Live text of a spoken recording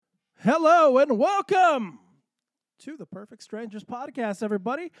Hello and welcome to the Perfect Strangers podcast,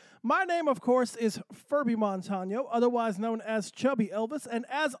 everybody. My name, of course, is Furby Montano, otherwise known as Chubby Elvis, and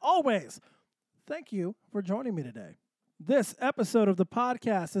as always, thank you for joining me today. This episode of the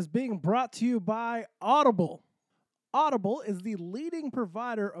podcast is being brought to you by Audible. Audible is the leading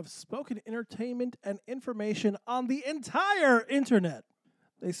provider of spoken entertainment and information on the entire internet.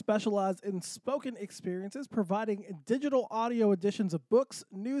 They specialize in spoken experiences, providing digital audio editions of books,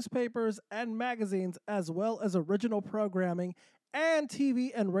 newspapers, and magazines, as well as original programming and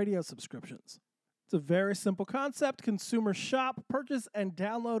TV and radio subscriptions. It's a very simple concept. Consumers shop, purchase, and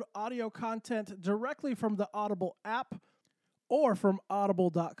download audio content directly from the Audible app or from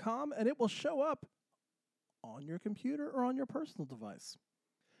audible.com, and it will show up on your computer or on your personal device.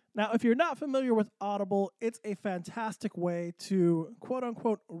 Now, if you're not familiar with Audible, it's a fantastic way to,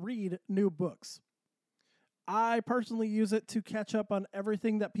 quote-unquote, read new books. I personally use it to catch up on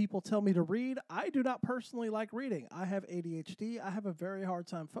everything that people tell me to read. I do not personally like reading. I have ADHD. I have a very hard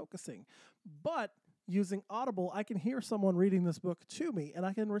time focusing. But using Audible, I can hear someone reading this book to me, and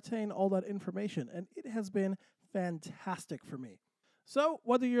I can retain all that information, and it has been fantastic for me. So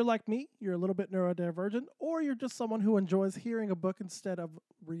whether you're like me, you're a little bit neurodivergent, or you're just someone who enjoys hearing a book instead of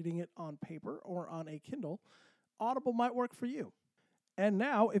reading it on paper or on a Kindle, Audible might work for you. And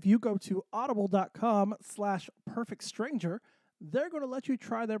now, if you go to audible.com/perfectstranger, they're going to let you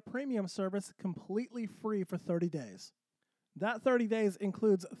try their premium service completely free for 30 days. That 30 days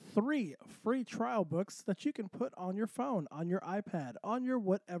includes 3 free trial books that you can put on your phone, on your iPad, on your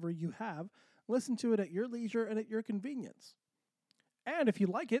whatever you have. Listen to it at your leisure and at your convenience. And if you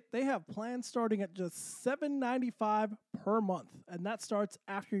like it, they have plans starting at just $7.95 per month, and that starts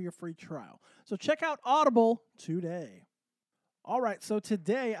after your free trial. So check out Audible today. All right, so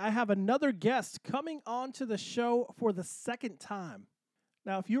today I have another guest coming on to the show for the second time.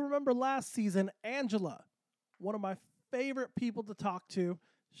 Now, if you remember last season, Angela, one of my favorite people to talk to,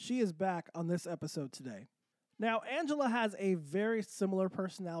 she is back on this episode today. Now, Angela has a very similar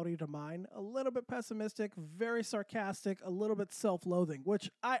personality to mine, a little bit pessimistic, very sarcastic, a little bit self-loathing, which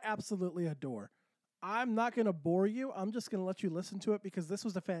I absolutely adore. I'm not going to bore you. I'm just going to let you listen to it because this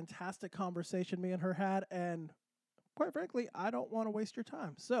was a fantastic conversation me and her had, and quite frankly, I don't want to waste your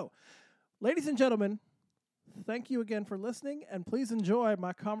time. So, ladies and gentlemen, thank you again for listening, and please enjoy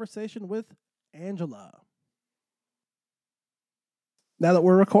my conversation with Angela. Now that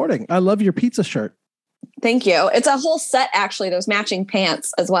we're recording, I love your pizza shirt. Thank you. It's a whole set, actually. There's matching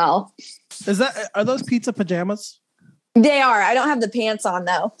pants as well. Are those pizza pajamas? They are. I don't have the pants on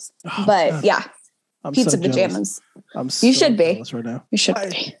though, but God. Yeah, I'm pizza so pajamas. You should be jealous right now. You should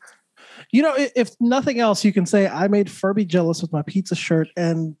be. You know, if nothing else, you can say I made Furby jealous with my pizza shirt,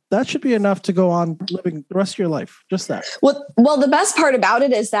 and that should be enough to go on living the rest of your life. Just that. Well, the best part about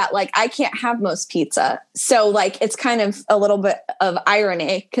it is that like I can't have most pizza, so like it's kind of a little bit of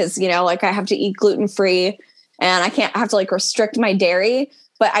irony because like I have to eat gluten-free, and I have to like restrict my dairy.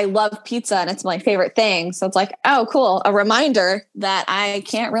 But I love pizza, and it's my favorite thing. So it's like, oh, cool, a reminder that I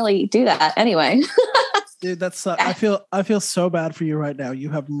can't really do that anyway. Dude, that's I feel so bad for you right now.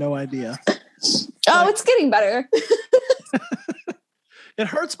 You have no idea. It's getting better. It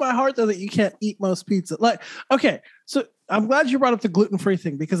hurts my heart though that you can't eat most pizza. Like, okay, so I'm glad you brought up the gluten-free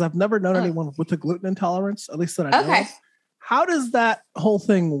thing because I've never known anyone with a gluten intolerance, at least that I know. Okay. How does that whole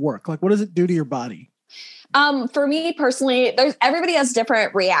thing work? Like, what does it do to your body? For me personally, everybody has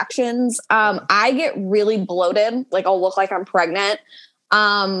different reactions. I get really bloated, like I'll look like I'm pregnant.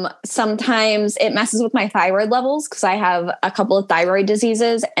 Sometimes it messes with my thyroid levels because I have a couple of thyroid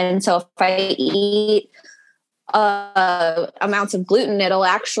diseases. And so if I eat amounts of gluten, it'll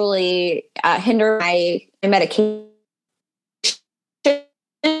actually hinder my medication.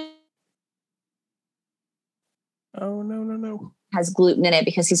 Oh, no. Has gluten in it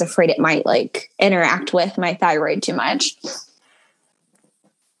because he's afraid it might like interact with my thyroid too much.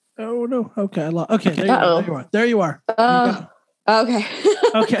 Oh, no. Okay. There you are. Okay.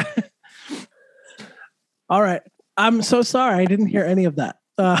 Okay. All right. I'm so sorry. I didn't hear any of that.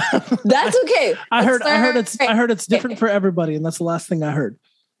 That's okay. I heard it's different for everybody, and that's the last thing I heard.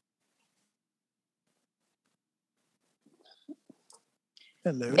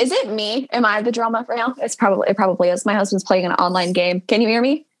 Hello. Is it me? Am I the drama for now? It probably is. My husband's playing an online game. Can you hear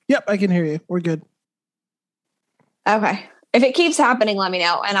me? Yep, I can hear you. We're good. Okay. If it keeps happening, let me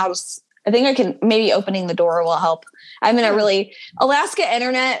know, and I think I can maybe opening the door will help. I'm in Alaska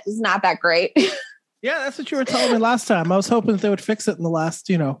internet is not that great. Yeah, that's what you were telling me last time. I was hoping that they would fix it in the last,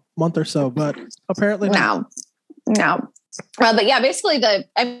 month or so, but apparently no. But yeah, basically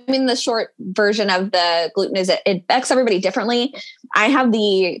the short version of the gluten is it affects everybody differently. I have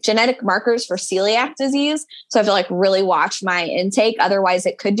the genetic markers for celiac disease. So I have to like really watch my intake. Otherwise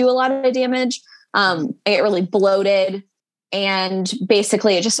it could do a lot of damage. I get really bloated, and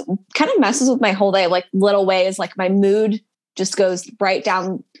basically it just kind of messes with my whole day. Like little ways, like my mood just goes right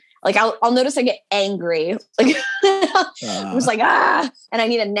down. Like I'll notice I get angry. Like I was like, and I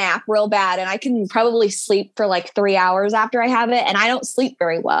need a nap real bad. And I can probably sleep for like 3 hours after I have it. And I don't sleep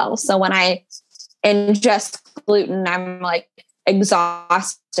very well. So when I ingest gluten, I'm like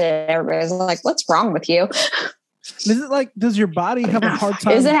exhausted. Everybody's like, what's wrong with you? Is it like, does your body have a hard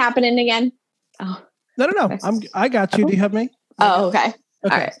time? Is it happening again? Oh, no. I got you. Do you have me? Oh, okay. All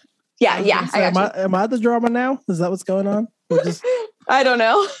right. Yeah. I got you. Am I the drama now? Is that what's going on? I don't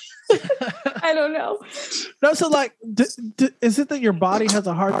know. I don't know. No, so like, is it that your body has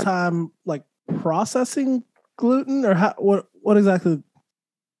a hard time like processing gluten, or what exactly?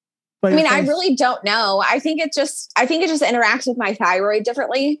 I mean, I really don't know. I think it just interacts with my thyroid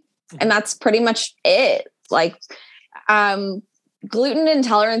differently, and that's pretty much it. Like, gluten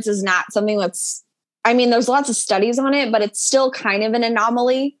intolerance is not something that's. I mean, there's lots of studies on it, but it's still kind of an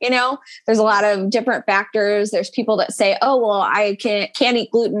anomaly. You know, there's a lot of different factors. There's people that say, oh, well, I can't eat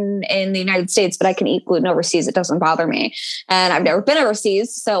gluten in the United States, but I can eat gluten overseas. It doesn't bother me. And I've never been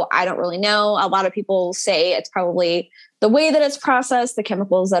overseas, so I don't really know. A lot of people say it's probably the way that it's processed, the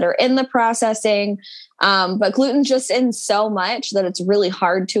chemicals that are in the processing. But gluten's just in so much that it's really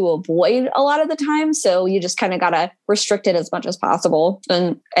hard to avoid a lot of the time. So you just kind of got to restrict it as much as possible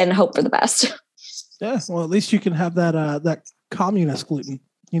and hope for the best. Yeah, well, at least you can have that communist gluten.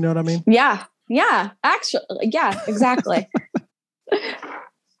 You know what I mean? Yeah. Actually, yeah, exactly.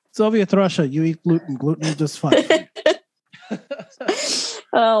 Soviet Russia, you eat gluten. Gluten is just fine.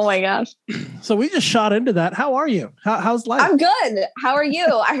 Oh my gosh! So we just shot into that. How are you? How's life? I'm good. How are you?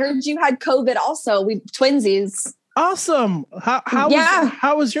 I heard you had COVID. Also, we twinsies. Awesome.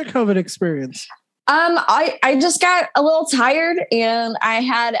 How was your COVID experience? I just got a little tired and I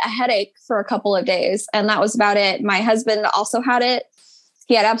had a headache for a couple of days, and that was about it. My husband also had it.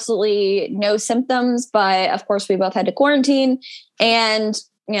 He had absolutely no symptoms, but of course we both had to quarantine, and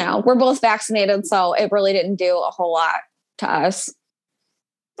you know, we're both vaccinated, so it really didn't do a whole lot to us.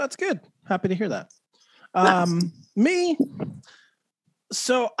 That's good. Happy to hear that. Me.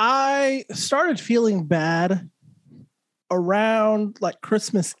 So I started feeling bad around like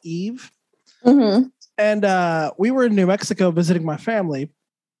Christmas Eve. Mm-hmm. And we were in New Mexico visiting my family.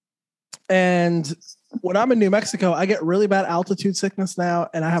 And when I'm in New Mexico, I get really bad altitude sickness now,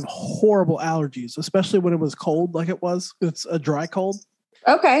 and I have horrible allergies, especially when it was cold like it was. It's a dry cold.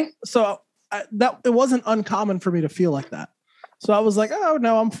 Okay. So it wasn't uncommon for me to feel like that. So I was like, oh,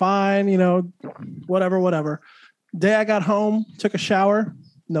 no, I'm fine. You know, whatever. Day I got home, took a shower,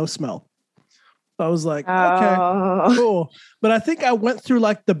 no smell. I was like, okay, cool. But I think I went through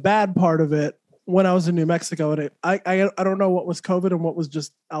like the bad part of it when I was in New Mexico. And I don't know what was COVID and what was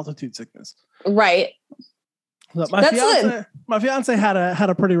just altitude sickness. Right. So my fiance had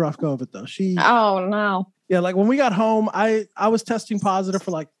a pretty rough go of it though. Oh no. Yeah. Like when we got home, I was testing positive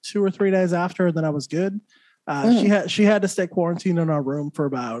for like 2 or 3 days after, and then I was good. She had to stay quarantined in our room for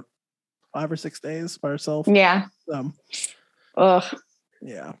about 5 or 6 days by herself. Yeah. Ugh.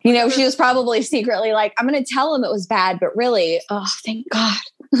 Yeah. You know, she was probably secretly like, I'm going to tell him it was bad, but really, oh, thank God.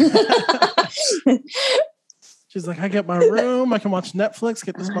 She's like, I get my room. I can watch Netflix.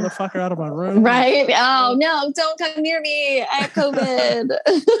 Get this motherfucker out of my room. Right. Oh, no, don't come near me. I have COVID.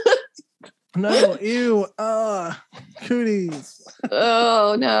 No, ew. Cooties.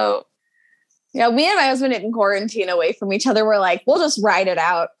 Oh, no. Yeah, me and my husband in quarantine away from each other. We're like, we'll just ride it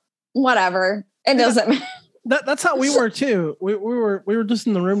out. Whatever. It doesn't matter. That's how we were too. We were just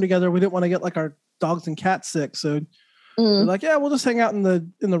in the room together. We didn't want to get like our dogs and cats sick, so we're like, yeah, we'll just hang out in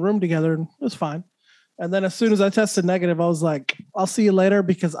the room together, and it was fine. And then as soon as I tested negative, I was like, I'll see you later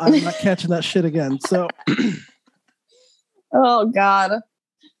because I'm not catching that shit again. So, oh God,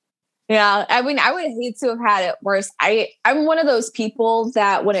 yeah. I mean, I would hate to have had it worse. I'm one of those people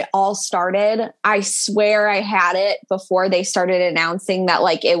that when it all started, I swear I had it before they started announcing that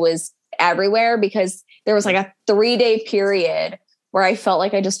like it was everywhere, because there was like a 3-day period where I felt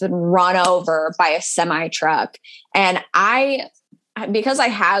like I just been run over by a semi truck. And because I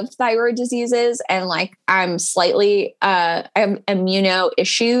have thyroid diseases and like I'm slightly, I have immuno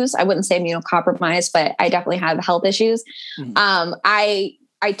issues. I wouldn't say immunocompromised, but I definitely have health issues. Mm-hmm.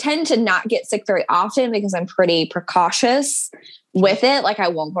 I tend to not get sick very often because I'm pretty precautious with it. Like I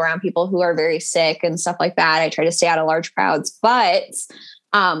won't go around people who are very sick and stuff like that. I try to stay out of large crowds, but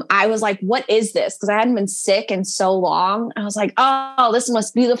I was like, what is this? Because I hadn't been sick in so long. I was like, oh, this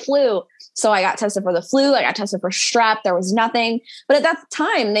must be the flu. So I got tested for the flu. I got tested for strep. There was nothing. But at that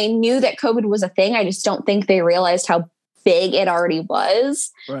time, they knew that COVID was a thing. I just don't think they realized how big it already was.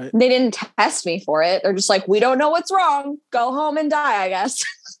 Right. They didn't test me for it. They're just like, we don't know what's wrong. Go home and die, I guess.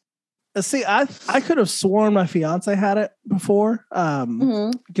 See, I could have sworn my fiance had it before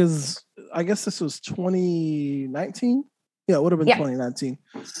because I guess this was 2019. Yeah, it would have been 2019.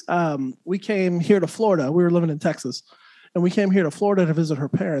 We came here to Florida. We were living in Texas, and we came here to Florida to visit her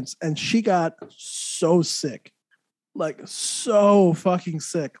parents, and she got so sick, like so fucking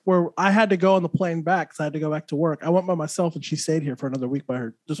sick, where I had to go on the plane back because I had to go back to work. I went by myself, and she stayed here for another week by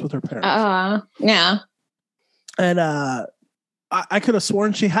her, just with her parents. Yeah. And I could have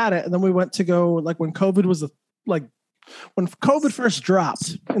sworn she had it, and then we went to go like when COVID was when COVID first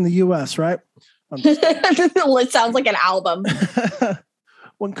dropped in the U.S. Right. It sounds like an album.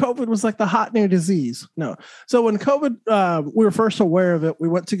 When COVID was like the hot new disease. No. So when COVID, we were first aware of it, we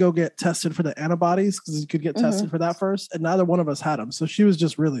went to go get tested for the antibodies because you could get tested for that first. And neither one of us had them. So she was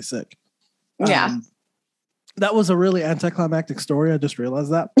just really sick. Yeah. That was a really anticlimactic story. I just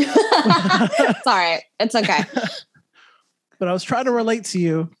realized that. It's all right. It's okay. But I was trying to relate to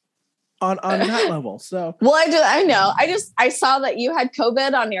you on that level. So well, I know. I saw that you had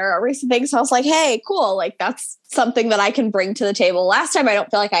COVID on your recent thing. So I was like, hey, cool. Like that's something that I can bring to the table. Last time I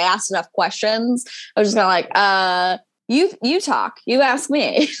don't feel like I asked enough questions. I was just kind of like, you talk, you ask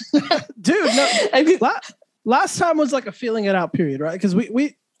me. Dude, no, last time was like a feeling it out period, right? Because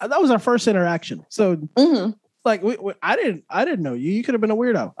we that was our first interaction. So like I didn't know you. You could have been a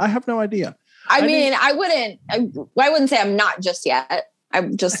weirdo. I have no idea. I mean, I wouldn't say I'm not just yet. I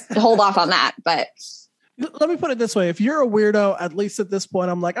just hold off on that, but let me put it this way. If you're a weirdo, at least at this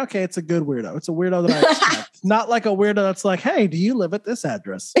point, I'm like, okay, it's a good weirdo. It's a weirdo that I expect. Not like a weirdo that's like, hey, do you live at this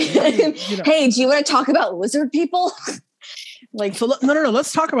address? Hey, do you want to talk about lizard people? Like, so no.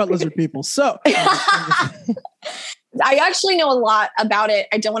 Let's talk about lizard people. So I actually know a lot about it.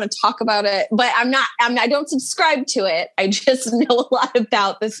 I don't want to talk about it, but I don't subscribe to it. I just know a lot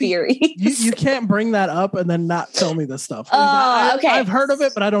about the theory. You can't bring that up and then not tell me this stuff. Okay. I've heard of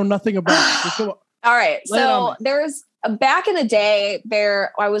it, but I know nothing about it. All right. So there's back in the day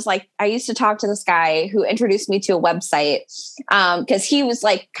I used to talk to this guy who introduced me to a website. Cause he was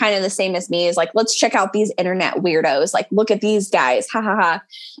like kind of the same as me. Is like, let's check out these internet weirdos. Like, look at these guys. Ha ha ha.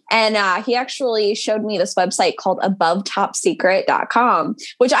 And he actually showed me this website called abovetopsecret.com,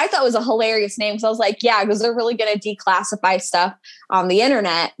 which I thought was a hilarious name. Cause I was like, yeah, because they're really going to declassify stuff on the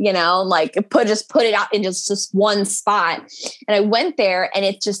internet, like put it out in just one spot. And I went there and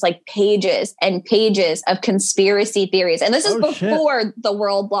it's just like pages and pages of conspiracy theories. And this is before the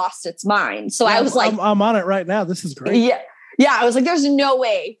world lost its mind. So I was like, I'm on it right now. This is great. Yeah. Yeah. I was like, there's no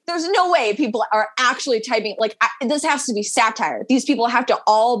way people are actually typing like, this has to be satire. These people have to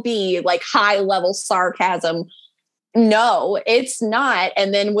all be like high level sarcasm. No, it's not.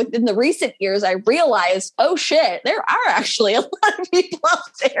 And then within the recent years, I realized, oh shit, there are actually a lot of people out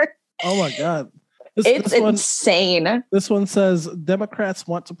there. Oh my God. It's insane. This one says Democrats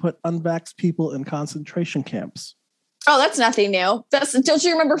want to put unvaxxed people in concentration camps. Oh, that's nothing new. Don't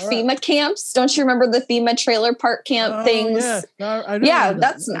you remember FEMA camps? Don't you remember the FEMA trailer park camp things? Yeah, no, I do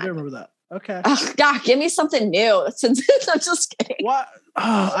I remember that. Okay. Oh, God, give me something new. I'm just kidding. What?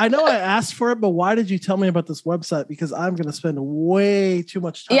 Oh, I know I asked for it, but why did you tell me about this website? Because I'm going to spend way too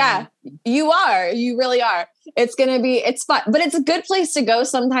much time. Yeah, you are. You really are. It's fun, but it's a good place to go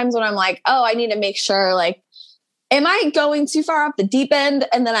sometimes when I'm like, oh, I need to make sure, like, am I going too far off the deep end?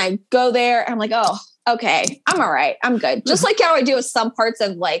 And then I go there and I'm like, oh, okay, I'm all right. I'm good. Just like how I do with some parts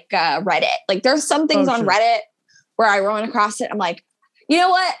of like Reddit. Like there's some things on Reddit where I run across it. I'm like, you know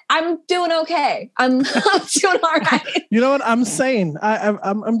what? I'm doing okay. I'm doing all right. You know what? I'm sane.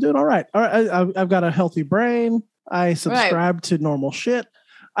 I'm doing all right. All right. I've got a healthy brain. I subscribe to normal shit.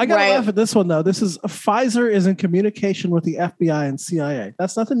 I got to laugh at this one though. This is Pfizer is in communication with the FBI and CIA.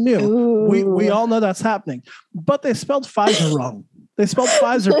 That's nothing new. Ooh. We all know that's happening, but they spelled Pfizer wrong. They spelled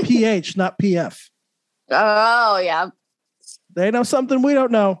Pfizer PH, not PF. Oh yeah. They know something we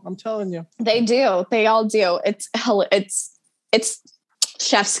don't know. I'm telling you. They do. They all do. It's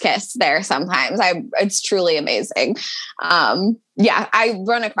chef's kiss there sometimes. It's truly amazing. Yeah, I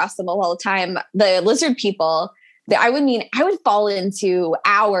run across them all the time. The lizard people, I would fall into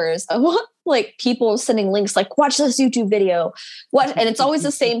hours of like people sending links like, watch this YouTube video. And it's always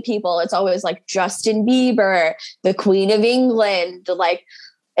the same people. It's always like Justin Bieber, the Queen of England, like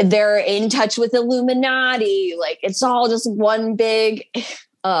they're in touch with Illuminati. Like it's all just one big,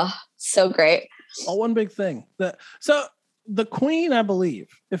 so great. All one big thing. So the queen, I believe.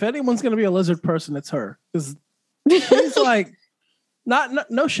 If anyone's going to be a lizard person, it's her. Because she's like,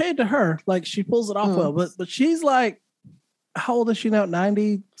 no shade to her. Like, she pulls it off well. But she's like, how old is she now?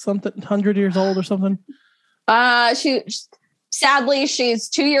 90 something, 100 years old or something? Sadly, she's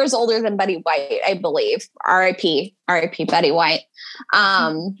 2 years older than Betty White, I believe. R.I.P. Betty White.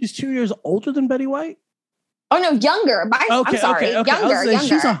 She's 2 years older than Betty White? Oh, no, younger. I'm sorry. Okay. Younger.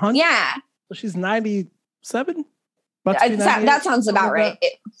 She's 100? Yeah. So she's 97? That sounds about right.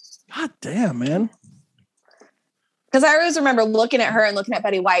 God damn, man. Because I always remember looking at her and looking at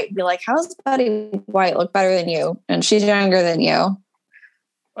Betty White and be like, how does Betty White look better than you? And she's younger than you.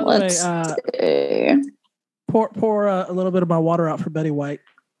 Let's see. Pour a little bit of my water out for Betty White.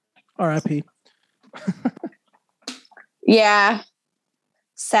 R.I.P. Yeah.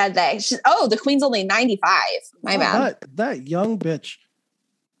 Sad day. The queen's only 95. My bad. That young bitch.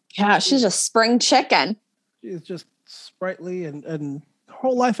 Yeah, she's a spring chicken. She's just sprightly and her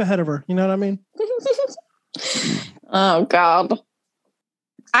whole life ahead of her. You know what I mean? Oh, God.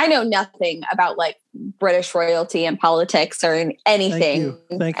 I know nothing about like British royalty and politics or anything.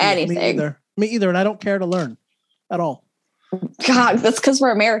 Thank you. Anything. Me either. And I don't care to learn at all. God, that's because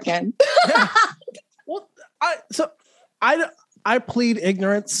we're American. Yeah. Well, I plead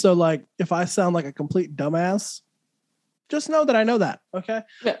ignorance. So like, if I sound like a complete dumbass, just know that I know that. Okay.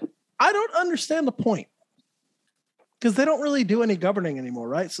 Yeah. I don't understand the point. Because they don't really do any governing anymore,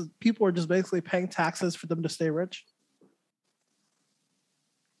 right? So people are just basically paying taxes for them to stay rich.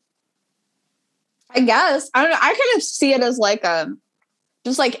 I guess. I don't know. I kind of see it as like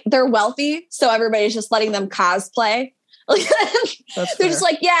just like they're wealthy, so everybody's just letting them cosplay. Like they're just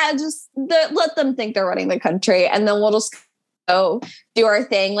like, yeah, let them think they're running the country, and then we'll just go do our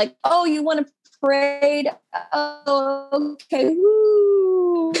thing. Like, oh, you want to parade? Oh, okay,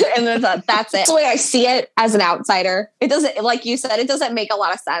 woo. And then that's it. That's the way I see it as an outsider. It doesn't, like you said, it doesn't make a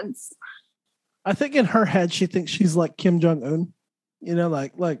lot of sense. I think in her head, she thinks she's like Kim Jong-un. You know,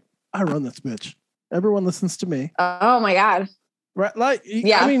 like I run this bitch. Everyone listens to me. Oh my God. Right. Like,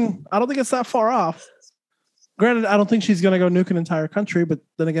 yeah. I mean, I don't think it's that far off. Granted, I don't think she's going to go nuke an entire country, but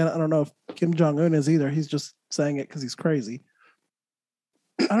then again, I don't know if Kim Jong-un is either. He's just saying it because he's crazy.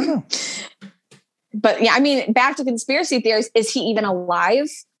 I don't know. But yeah, I mean, back to conspiracy theories. Is he even alive?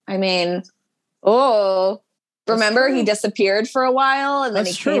 I mean, remember he disappeared for a while and then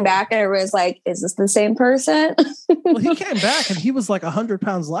he came back and everybody's like, is this the same person? Well, he came back and he was like 100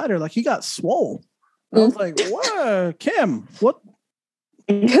 pounds lighter. Like he got swole. I was like, what? Kim, what?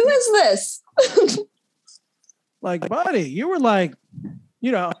 Who is this? Like, buddy, you were like,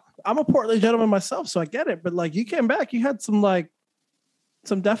 you know, I'm a portly gentleman myself, so I get it. But like, you came back, you had some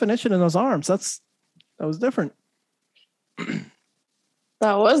definition in those arms. That was different.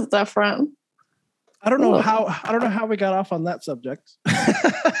 That was different. I don't know how we got off on that subject.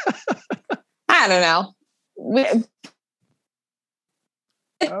 I don't know.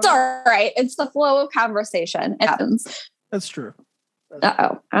 It's all right. It's the flow of conversation. It happens. That's true.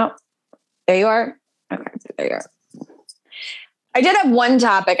 Oh, there you are. Okay, there you are. I did have one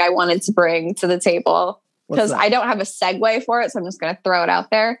topic I wanted to bring to the table because I don't have a segue for it, so I'm just going to throw it out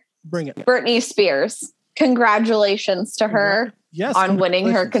there. Bring it. Britney Spears. Congratulations to her on winning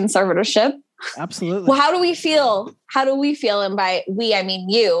her conservatorship. Absolutely. Well, how do we feel? And by we, I mean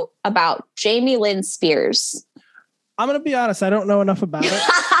you, about Jamie Lynn Spears? I'm going to be honest. I don't know enough about it.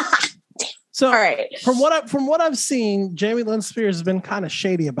 So, all right. From what I've seen, Jamie Lynn Spears has been kind of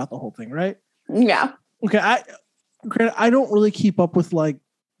shady about the whole thing, right? Yeah. Okay. I don't really keep up with like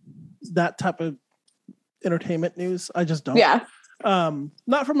that type of entertainment news. I just don't. Yeah.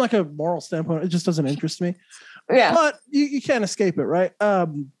 Not from like a moral standpoint. It just doesn't interest me. Yeah. But you can't escape it, right?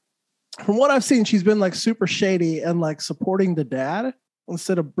 From what I've seen, she's been like super shady and like supporting the dad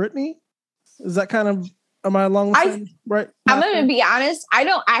instead of Britney. Is that kind of, am I along the same, right? I'm going to be honest. I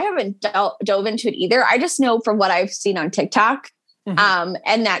haven't dove into it either. I just know from what I've seen on TikTok,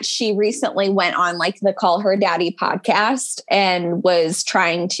 and that she recently went on like the Call Her Daddy podcast and was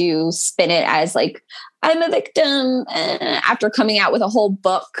trying to spin it as like, I'm a victim after coming out with a whole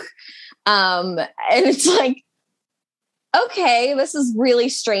book. And it's like, okay, this is really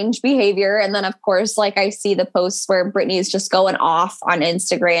strange behavior. And then, of course, like I see the posts where Britney's just going off on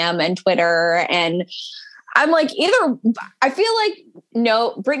Instagram and Twitter. And I'm like, I feel like,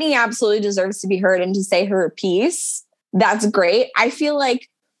 no, Britney absolutely deserves to be heard and to say her piece. That's great. I feel like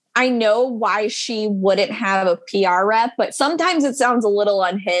I know why she wouldn't have a PR rep, but sometimes it sounds a little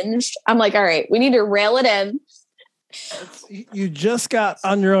unhinged. I'm like, all right, we need to rail it in You just got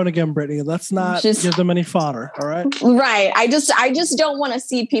on your own again, Brittany. Let's not give them any fodder. All right. Right. I just don't want to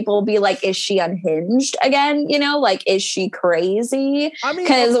see people be like, is she unhinged again? You know, like, is she crazy? I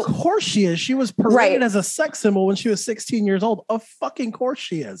mean, of course she is. She was paraded as a sex symbol when she was 16 years old. Of fucking course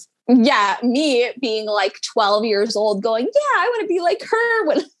she is. Yeah. Me being like 12 years old going, yeah, I want to be like her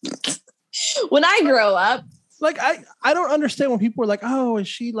when I grow up. Like, I don't understand when people are like, oh, is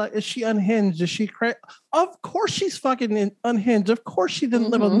she unhinged? Is she crazy? Of course she's fucking unhinged. Of course she didn't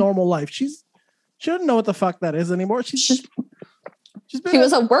live a normal life. She doesn't know what the fuck that is anymore. She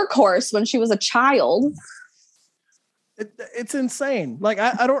was a workhorse when she was a child. It's insane. Like,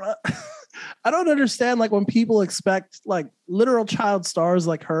 I don't understand, like, when people expect like literal child stars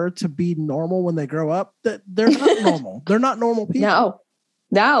like her to be normal when they grow up. That they're not normal. They're not normal people.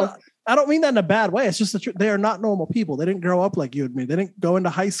 No. I don't mean that in a bad way. It's just the truth. They are not normal people. They didn't grow up like you and me. They didn't go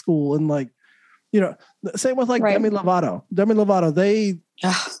into high school and, like, you know, same with like Demi Lovato. They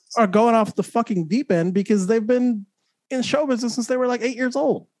are going off the fucking deep end because they've been in show business since they were like 8 years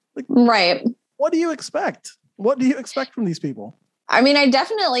old. Like, right. What do you expect? What do you expect from these people? I mean, I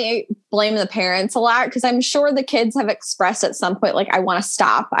definitely blame the parents a lot because I'm sure the kids have expressed at some point, like, I want to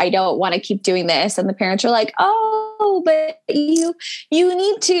stop. I don't want to keep doing this. And the parents are like, oh, but you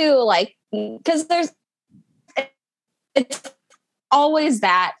need to, like, because it's always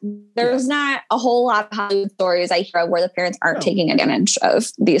that. There's not a whole lot of Hollywood stories I hear where the parents aren't taking advantage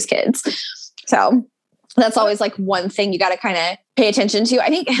of these kids. So that's always like one thing you got to kind of pay attention to. I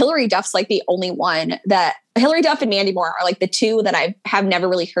think Hilary Duff's like the only one that Hilary Duff and Mandy Moore are like the two that I have never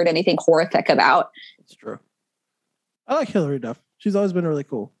really heard anything horrific about. It's true. I like Hilary Duff. She's always been really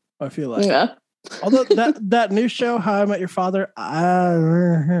cool. I feel like. Yeah. Although that new show, How I Met Your Father,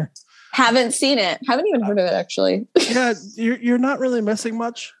 haven't seen it. Haven't even heard of it actually. Yeah, you're not really missing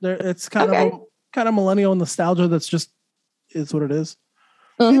much. It's kind of millennial nostalgia. That's just is what it is.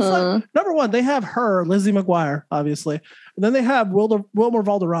 It's like, number one, they have her, Lizzie McGuire, obviously. And then they have Wilmer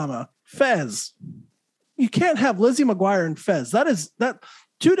Valderrama, Fez. You can't have Lizzie McGuire and Fez. That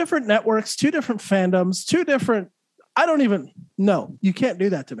two different networks, two different fandoms, two different. I don't even know. You can't do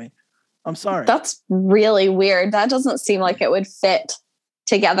that to me. I'm sorry. That's really weird. That doesn't seem like it would fit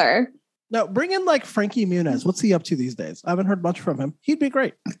together. No, bring in like Frankie Muniz. What's he up to these days? I haven't heard much from him. He'd be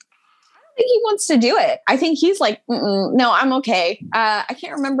great. I think he wants to do it. I think he's like, no, I'm okay. I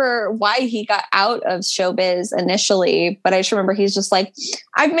can't remember why he got out of showbiz initially, but I just remember he's just like,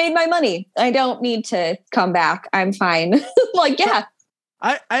 I've made my money. I don't need to come back. I'm fine. Like, yeah.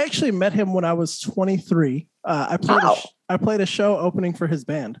 I actually met him when I was 23. I played a show opening for his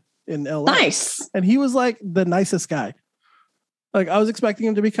band in LA. Nice. And he was like the nicest guy. Like, I was expecting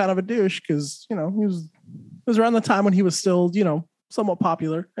him to be kind of a douche because, you know, it was around the time when he was still, you know, somewhat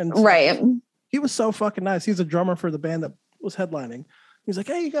popular. And right. He was so fucking nice. He's a drummer for the band that was headlining. He's like,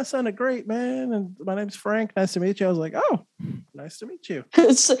 hey, you guys sounded great, man. And my name's Frank. Nice to meet you. I was like, oh, nice to meet you.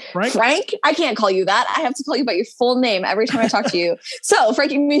 Frank? I can't call you that. I have to call you by your full name every time I talk to you. So,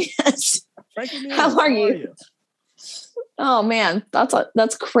 Frankie Muniz. How are you? Oh, man.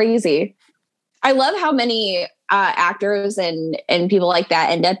 That's crazy. I love how many actors and people like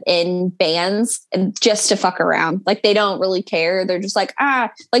that end up in bands and just to fuck around. Like, they don't really care. They're just like,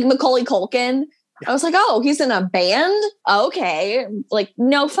 like Macaulay Culkin. Yeah. I was like, oh, he's in a band? Okay. Like,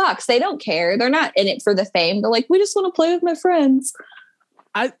 no fucks. They don't care. They're not in it for the fame. They're like, we just want to play with my friends.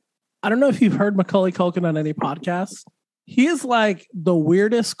 I don't know if you've heard Macaulay Culkin on any podcast. He is like the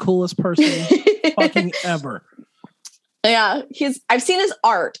weirdest, coolest person fucking ever. Yeah, I've seen his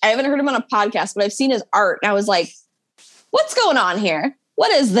art. I haven't heard him on a podcast, but I've seen his art. And I was like, what's going on here?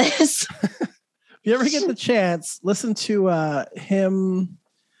 What is this? If you ever get the chance, listen to him.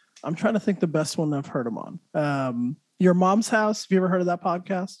 I'm trying to think the best one I've heard him on. Your Mom's House. Have you ever heard of that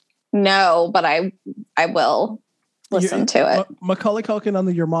podcast? No, but I will listen to it. Macaulay Culkin on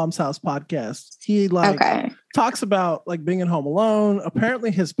the Your Mom's House podcast. He talks about like being in Home Alone. Apparently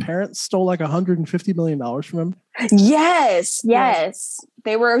his parents stole like $150 million from him. Yes.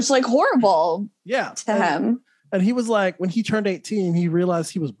 They were just like horrible to him. And he was like, when he turned 18, he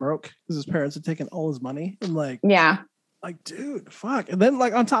realized he was broke because his parents had taken all his money. And like, like, dude, fuck. And then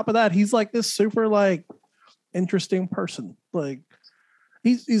like on top of that, he's like this super like interesting person. Like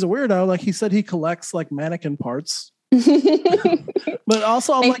he's a weirdo. Like he said he collects like mannequin parts. But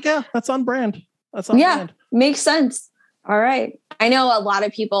also I'm like, yeah, that's on brand. That's on brand. Makes sense. All right. I know a lot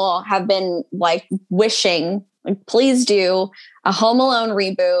of people have been like wishing, like, please do a Home Alone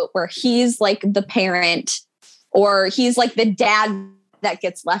reboot where he's like the parent or he's like the dad that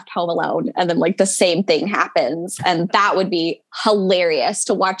gets left home alone. And then like the same thing happens. And that would be hilarious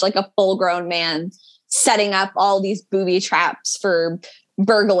to watch like a full grown man setting up all these booby traps for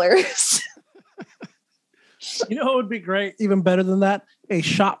burglars. You know what would be great, even better than that? A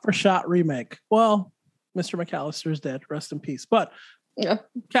shot-for-shot remake. Well, Mr. McAllister's dead. Rest in peace. But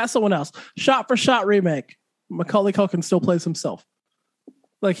cast someone else. Shot-for-shot remake. Macaulay Culkin still plays himself.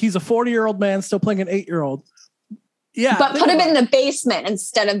 Like, he's a 40-year-old man still playing an 8-year-old. Yeah. But put him in the basement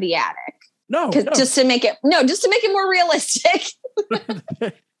instead of the attic. No. Just to make it more realistic.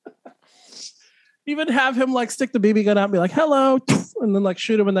 Even have him like stick the BB gun out and be like, hello, and then like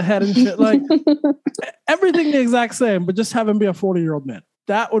shoot him in the head and shit. Like everything the exact same, but just have him be a 40-year-old man.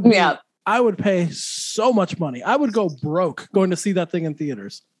 That would be, I would pay so much money. I would go broke going to see that thing in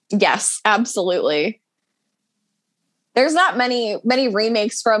theaters. Yes, absolutely. There's not many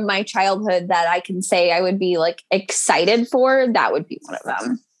remakes from my childhood that I can say I would be like excited for. That would be one of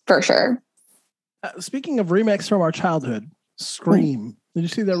them for sure. Speaking of remakes from our childhood, Scream. Did you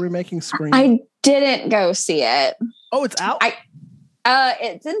see that remaking Scream? I didn't go see it. Oh, it's out?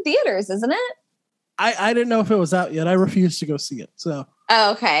 It's in theaters, isn't it? I didn't know if it was out yet. I refused to go see it. So.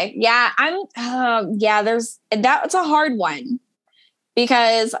 Oh, okay. Yeah, that's a hard one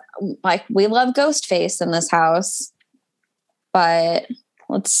because like we love Ghostface in this house, but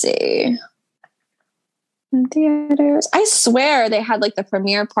let's see. In theaters. I swear they had like the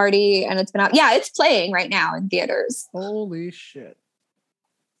premiere party and it's been out. Yeah, it's playing right now in theaters. Holy shit.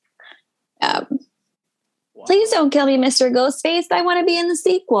 Wow. Please don't kill me, Mr. Ghostface. I want to be in the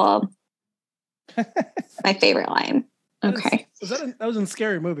sequel. My favorite line. Okay. That was in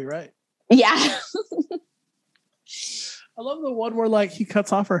Scary Movie, right? Yeah. I love the one where like he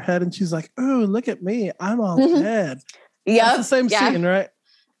cuts off her head and she's like, "Oh, look at me. I'm all dead." Yeah. It's the same scene, right?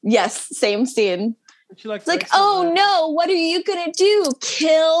 Yes, same scene. She like, it's like, oh no, what are you gonna do?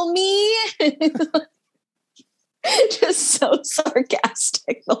 Kill me? Just so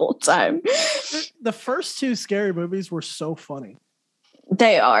sarcastic the whole time. The first two Scary Movies were so funny.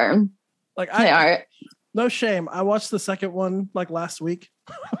 They are. They are. No shame. I watched the second one like last week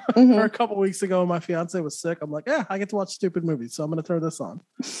or a couple weeks ago. My fiance was sick. I'm like, I get to watch stupid movies, so I'm going to turn this on.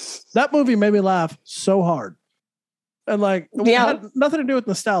 That movie made me laugh so hard. And like, it had nothing to do with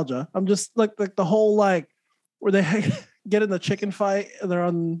nostalgia. I'm just like the whole like where they get in the chicken fight and they're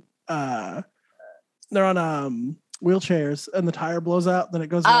on wheelchairs and the tire blows out. Then it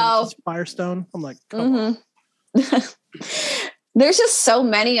goes Firestone. I'm like, come on. There's just so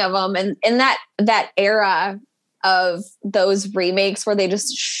many of them. And in that era of those remakes where they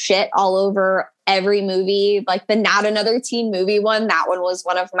just shit all over every movie, like the Not Another Teen Movie one, that one was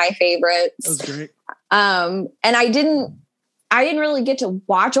one of my favorites. That was great. And I didn't really get to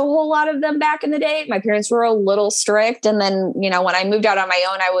watch a whole lot of them back in the day. My parents were a little strict. And then, when I moved out on my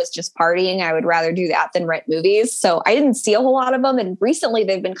own, I was just partying. I would rather do that than rent movies. So I didn't see a whole lot of them. And recently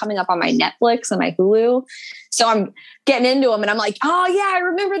they've been coming up on my Netflix and my Hulu. So I'm getting into them and I'm like, oh yeah, I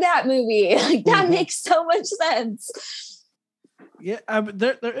remember that movie. Like that makes so much sense. Yeah.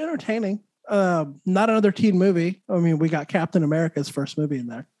 They're entertaining. Not Another Teen Movie. I mean, we got Captain America's first movie in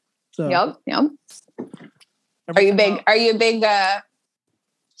there. So Yep. Are you a big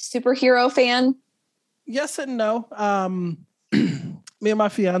superhero fan? Yes and no. Me and my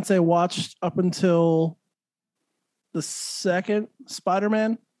fiance watched up until the second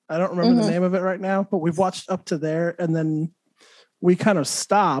Spider-Man. I don't remember the name of it right now, but we've watched up to there and then we kind of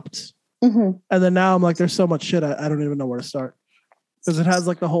stopped. And then now I'm like, there's so much shit. I don't even know where to start because it has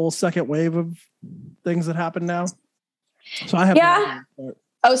like the whole second wave of things that happen now. So I have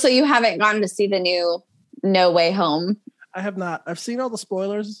Oh, so you haven't gone to see the new No Way Home? I have not. I've seen all the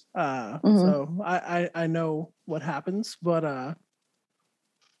spoilers, so I know what happens. But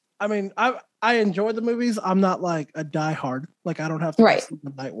I mean, I enjoy the movies. I'm not like a diehard. Like I don't have to see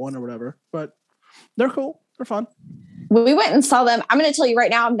the night one or whatever. But they're cool. They're fun. We went and saw them. I'm going to tell you right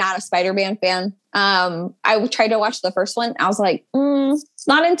now, I'm not a Spider-Man fan. I tried to watch the first one. I was like,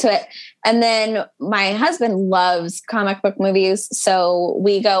 not into it. And then my husband loves comic book movies. So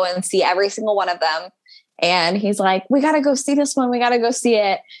we go and see every single one of them. And he's like, we got to go see this one. We got to go see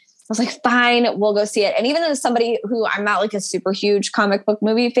it. I was like, fine, we'll go see it. And even as somebody who I'm not like a super huge comic book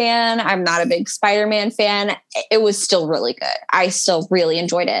movie fan, I'm not a big Spider-Man fan. It was still really good. I still really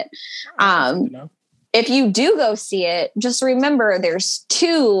enjoyed it. If you do go see it, just remember there's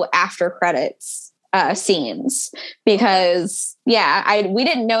 2 after credits scenes because we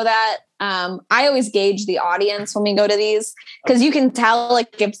didn't know that. I always gauge the audience when we go to these because you can tell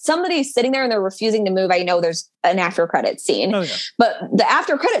like if somebody's sitting there and they're refusing to move, I know there's an after credit scene. Oh, yeah. But the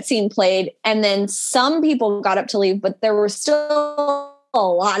after credit scene played and then some people got up to leave, but there were still a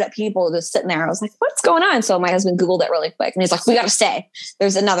saw a lot of people just sitting there. I was like, what's going on? So my husband Googled it really quick and he's like, we got to stay.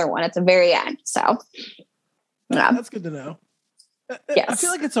 There's another one at the very end. So yeah. That's good to know. Yes. I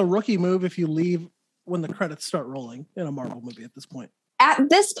feel like it's a rookie move if you leave when the credits start rolling in a Marvel movie at this point. At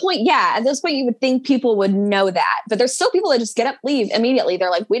this point, yeah. At this point, you would think people would know that. But there's still people that just get up, leave immediately. They're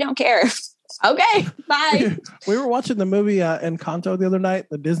like, we don't care. Okay, bye. We were watching the movie Encanto the other night,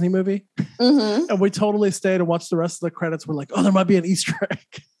 the Disney movie. Mm-hmm. And we totally stayed and watched the rest of the credits. We're like, oh, there might be an Easter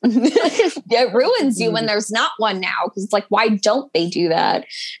egg. It ruins you when there's not one now. Because it's like, why don't they do that?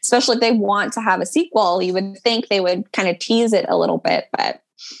 Especially if they want to have a sequel. You would think they would kind of tease it a little bit. But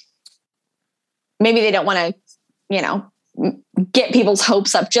maybe they don't want to, get people's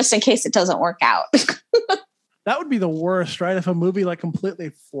hopes up just in case it doesn't work out. That would be the worst, right? If a movie like completely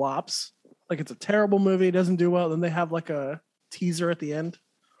flops. Like it's a terrible movie, it doesn't do well, then they have like a teaser at the end.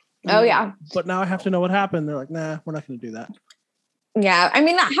 Oh, yeah. But now I have to know what happened. They're like, nah, we're not going to do that. Yeah. I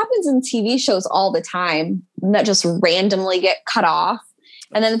mean, that happens in TV shows all the time that just randomly get cut off.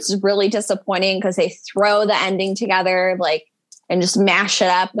 And then it's really disappointing because they throw the ending together and just mash it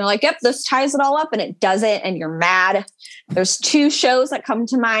up. And they're like, yep, this ties it all up, and it doesn't. And you're mad. There's two shows that come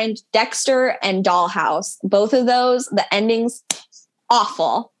to mind, Dexter and Dollhouse. Both of those, the endings,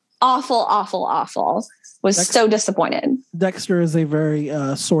 awful. Awful. Was so disappointed. Dexter is a very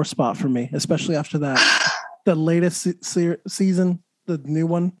sore spot for me, especially after that, the latest season, the new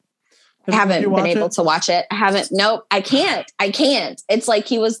one. I haven't been able to watch it. I haven't. Nope. I can't. It's like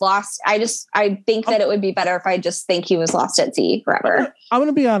he was lost. I think that it would be better if I just think he was lost at sea forever. I'm going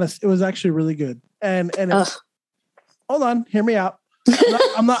to be honest. It was actually really good. And hold on, hear me out.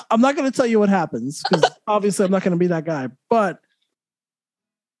 I'm not going to tell you what happens because obviously I'm not going to be that guy, but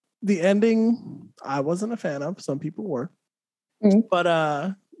the ending, I wasn't a fan of. Some people were. Mm-hmm.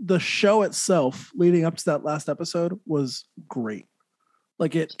 But the show itself leading up to that last episode was great.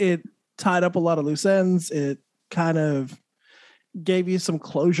 Like it tied up a lot of loose ends. It kind of gave you some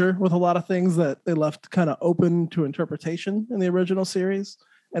closure with a lot of things that they left kind of open to interpretation in the original series.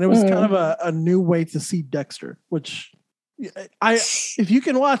 And it was kind of a new way to see Dexter, which if you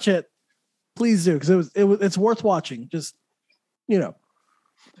can watch it, please do. Because it's worth watching. Just, Yeah.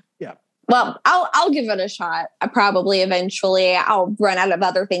 Well, I'll give it a shot. I probably eventually I'll run out of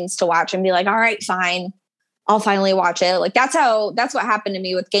other things to watch and be like, all right, fine. I'll finally watch it. Like that's what happened to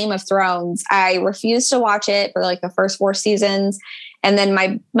me with Game of Thrones. I refused to watch it for like the first 4 seasons. And then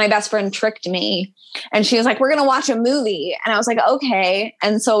my best friend tricked me and she was like, we're going to watch a movie. And I was like, okay.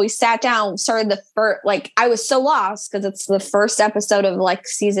 And so we sat down, started the first, I was so lost because it's the first episode of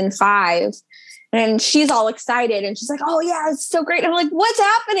season 5. And she's all excited and she's like, oh yeah, it's so great. And I'm like, what's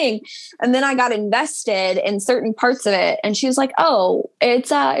happening? And then I got invested in certain parts of it. And she was like, oh,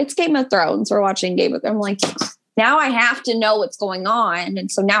 it's Game of Thrones. We're watching Game of Thrones. I'm like, now I have to know what's going on. And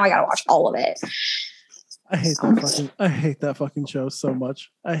so now I got to watch all of it. I hate that fucking show so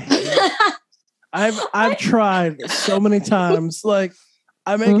much. I hate it. I've tried so many times. Like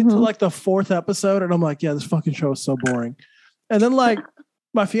I make it to the 4th episode and I'm like, yeah, this fucking show is so boring. And then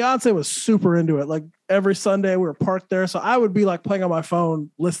my fiance was super into it. Like every Sunday we were parked there. So I would be playing on my phone,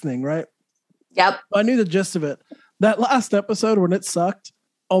 listening. Right. Yep. I knew the gist of it. That last episode when it sucked.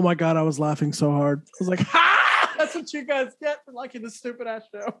 Oh my God. I was laughing so hard. I was like, ha, that's what you guys get for liking this stupid ass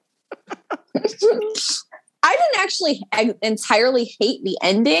show. I didn't actually entirely hate the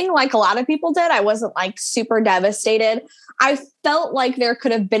ending like a lot of people did. I wasn't super devastated. I felt like there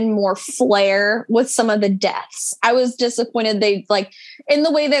could have been more flair with some of the deaths. I was disappointed they in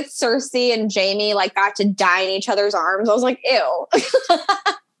the way that Cersei and Jaime got to die in each other's arms. I was like, ew.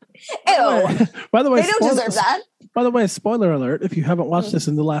 Ew. By the way, they don't deserve that. By the way, spoiler alert, if you haven't watched this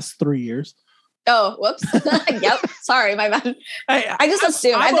in the last 3 years. Oh, whoops. Yep. Sorry, my bad. I just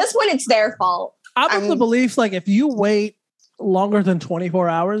assume at this point it's their fault. I'm of the belief, if you wait longer than 24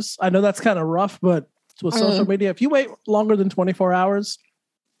 hours, I know that's kind of rough, but with social media, if you wait longer than 24 hours,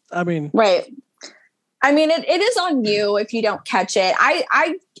 I mean. Right. I mean, it is on you if you don't catch it.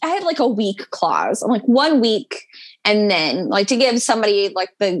 I had a week clause. I'm 1 week and then to give somebody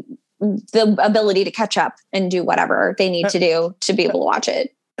the ability to catch up and do whatever they need to do to be able to watch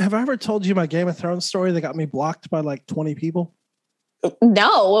it. Have I ever told you my Game of Thrones story that got me blocked by 20 people?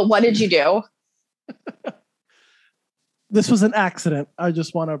 No. What did you do? This was an accident. I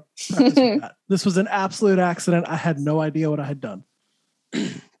just want to preface with that. This was an absolute accident. I had no idea what I had done.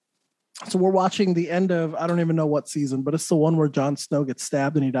 So we're watching the end of, I don't even know what season, but it's the one where Jon Snow gets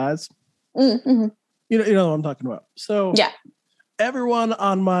stabbed and he dies. Mm-hmm. You know what I'm talking about. So yeah, everyone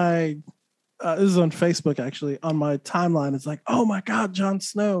on my, this is on Facebook actually, on my timeline is like, oh my God, Jon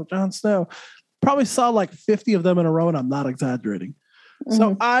Snow. Probably saw 50 of them in a row and I'm not exaggerating.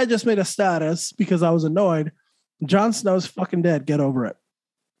 So I just made a status because I was annoyed. Jon Snow's fucking dead. Get over it.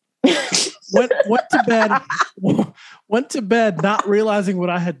 went to bed not realizing what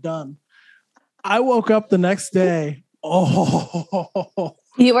I had done. I woke up the next day. Oh,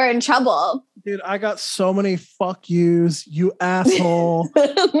 you were in trouble. Dude, I got so many fuck yous, you asshole.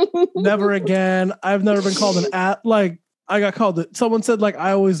 Never again. I've never been called like I got called it. Someone said like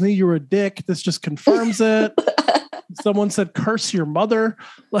I always knew you were a dick. This just confirms it. Someone said curse your mother.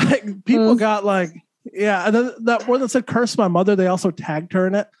 Like people got like, yeah. And then that one that said curse my mother, they also tagged her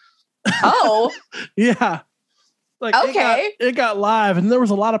in it. Oh. Yeah. Like okay. It got live, and there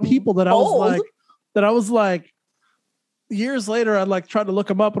was a lot of people that I was like years later I like tried to look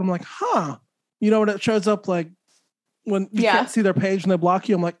them up, and I'm like, huh. You know when it shows up like when you can't see their page and they block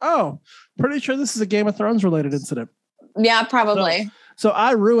you, I'm like, oh, pretty sure this is a Game of Thrones related incident. Yeah, probably. So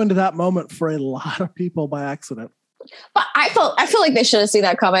I ruined that moment for a lot of people by accident. But I feel like they should have seen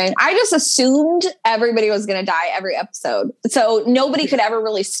that coming. I just assumed everybody was going to die every episode. So nobody could ever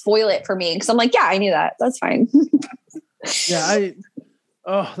really spoil it for me. Cause I'm like, yeah, I knew that. That's fine. Yeah.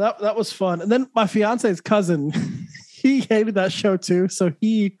 That was fun. And then my fiance's cousin, he hated that show too. So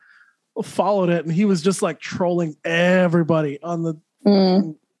he followed it and he was just like trolling everybody on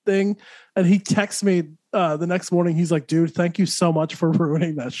the thing. And he texted me the next morning. He's like, dude, thank you so much for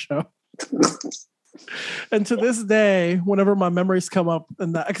ruining that show. And to this day, whenever my memories come up,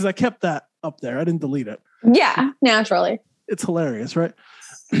 and that because I kept that up there, I didn't delete it. Yeah, naturally. It's hilarious, right?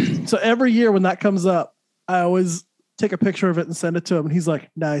 So every year when that comes up, I always take a picture of it and send it to him. And he's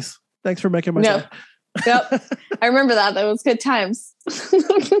like, nice. Thanks for making my day. Yep. I remember that. That was good times. So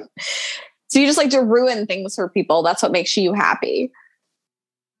you just like to ruin things for people. That's what makes you happy.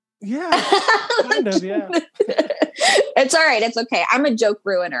 Yeah. Kind of, yeah. It's all right. It's okay. I'm a joke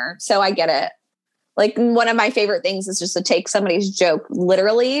ruiner, so I get it. Like one of my favorite things is just to take somebody's joke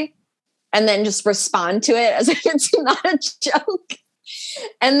literally and then just respond to it as if it's not a joke.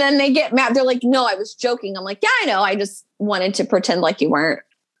 And then they get mad. They're like, no, I was joking. I'm like, yeah, I know. I just wanted to pretend like you weren't.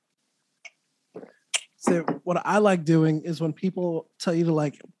 So what I like doing is when people tell you to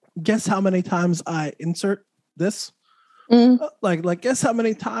like, guess how many times I insert this? Like guess how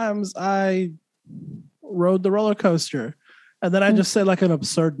many times I rode the roller coaster? And then I just say like an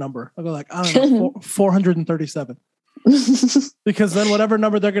absurd number. I'll go like, I don't know, 437. Because then whatever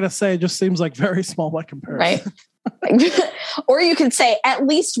number they're going to say just seems like very small by comparison. Right. Or you could say at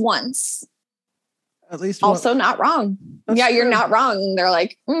least once. At least once. Also not wrong. That's true. You're not wrong. And they're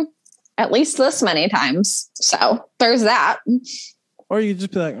like, at least this many times. So there's that. Or you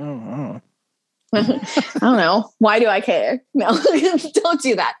just be like, oh. I don't know. Why do I care? No, don't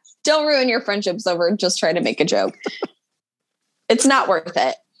do that. Don't ruin your friendships over just trying to make a joke. It's not worth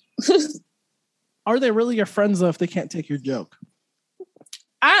it. Are they really your friends though if they can't take your joke?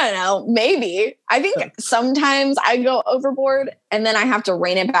 I don't know. Maybe. I think sometimes I go overboard and then I have to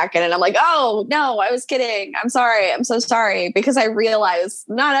rein it back in and I'm like, oh no, I was kidding. I'm sorry. I'm so sorry. Because I realize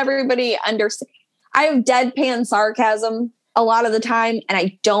not everybody understands. I have deadpan sarcasm a lot of the time and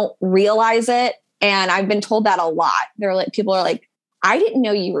I don't realize it. And I've been told that a lot. They're like, people are like, I didn't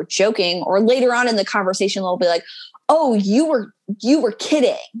know you were joking. Or later on in the conversation, they'll be like, oh, you were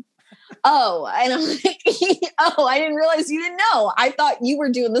kidding. Oh, and I'm like, oh, I didn't realize you didn't know. I thought you were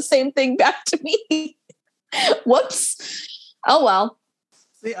doing the same thing back to me. Whoops. Oh, well.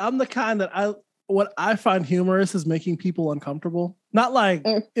 See, I'm the kind that what I find humorous is making people uncomfortable. Not like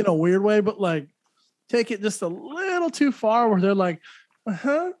in a weird way, but like take it just a little too far where they're like,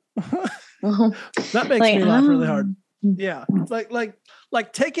 That makes me laugh really hard. Yeah.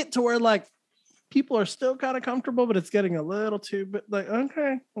 Like take it to where like people are still kind of comfortable, but it's getting a little too bit like,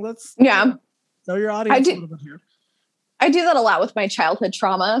 okay, let's know your audience a little bit here. I do that a lot with my childhood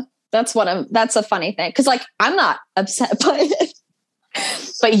trauma. That's a funny thing. Cause like, I'm not upset by it,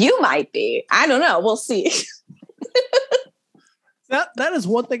 but you might be. I don't know. We'll see. That is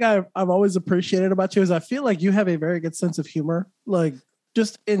one thing I've always appreciated about you is I feel like you have a very good sense of humor. Like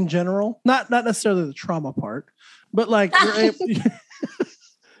just in general, not necessarily the trauma part, but like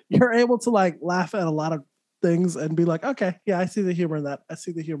you're able to like laugh at a lot of things and be like, okay, yeah, I see the humor in that. I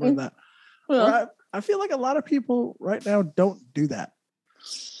see the humor in that. Well, I feel like a lot of people right now don't do that.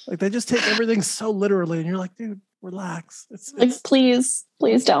 Like they just take everything so literally and you're like, dude, relax. It's like, please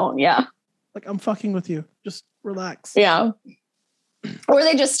don't. Yeah. Like I'm fucking with you. Just relax. Yeah. Or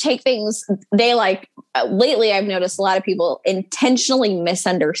they just take things, they like, lately I've noticed a lot of people intentionally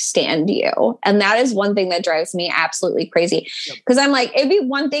misunderstand you. And that is one thing that drives me absolutely crazy. Because I'm like, it'd be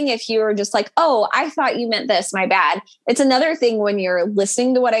one thing if you were just like, oh, I thought you meant this, my bad. It's another thing when you're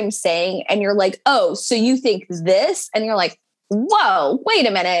listening to what I'm saying and you're like, oh, so you think this? And you're like, whoa, wait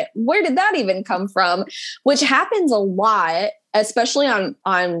a minute, where did that even come from? Which happens a lot, especially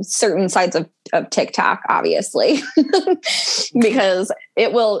on certain sides of TikTok, obviously, because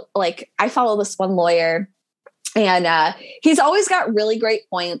it will, like, I follow this one lawyer, and he's always got really great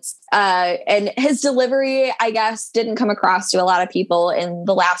points. And his delivery, I guess, didn't come across to a lot of people in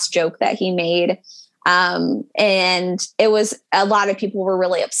the last joke that he made. And it was, a lot of people were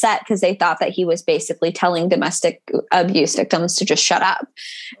really upset because they thought that he was basically telling domestic abuse victims to just shut up.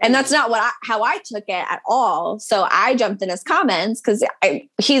 And that's not how I took it at all. So I jumped in his comments because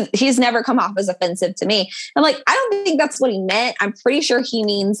he's never come off as offensive to me. I'm like, I don't think that's what he meant. I'm pretty sure he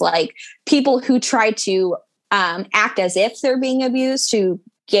means like people who try to act as if they're being abused to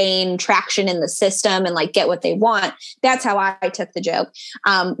gain traction in the system and like get what they want. That's how I took the joke.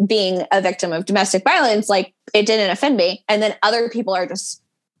 Being a victim of domestic violence, like, it didn't offend me. And then other people are just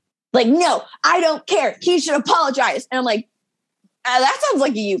like, no, I don't care, he should apologize. And I'm like, that sounds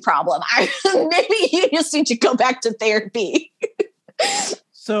like a you problem. Maybe you just need to go back to therapy.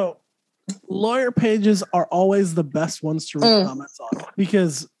 So lawyer pages are always the best ones to read comments on,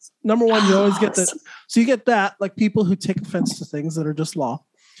 because number one, you always get that. So you get that, like, people who take offense to things that are just law.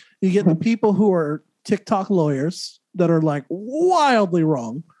 You get the people who are TikTok lawyers that are like wildly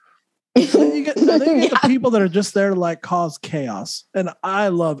wrong. And then you get the people that are just there to like cause chaos. And I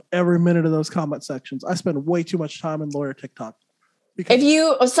love every minute of those comment sections. I spend way too much time in lawyer TikTok. If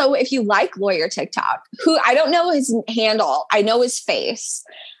you like lawyer TikTok, who I don't know his handle, I know his face.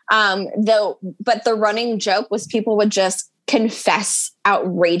 But the running joke was people would just confess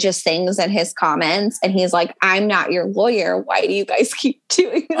outrageous things in his comments, and he's like, I'm not your lawyer, why do you guys keep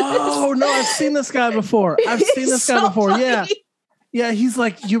doing this? Oh no, I've seen this guy before. Yeah, he's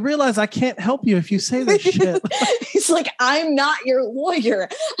like, you realize I can't help you if you say this shit. He's like, I'm not your lawyer.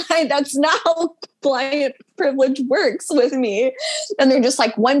 That's not how client privilege works with me. And they're just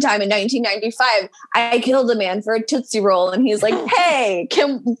like, one time in 1995, I killed a man for a Tootsie Roll. And he's like, hey,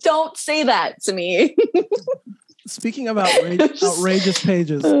 don't say that to me. Speaking of outrageous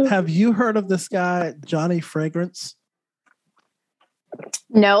pages, have you heard of this guy, Johnny Fragrance?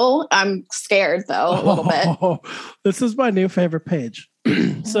 No, I'm scared though, a little bit. This is my new favorite page.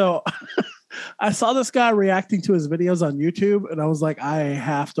 So I saw this guy reacting to his videos on YouTube, and I was like, I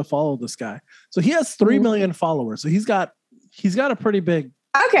have to follow this guy. So he has 3 million followers. So he's got a pretty big.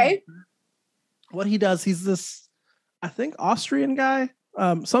 Okay. What he does, he's this, I think, Austrian guy,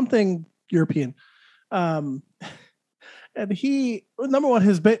 something European. And he, number one,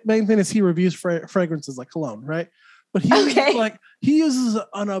 his main thing is he reviews fragrances like cologne, right? But he uses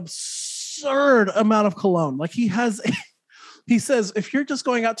an absurd amount of cologne. Like he says, if you're just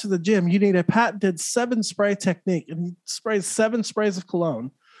going out to the gym, you need a patented 7-spray technique, and he sprays 7 sprays of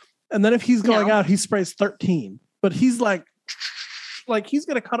cologne. And then if he's going out, he sprays 13. But he's like he's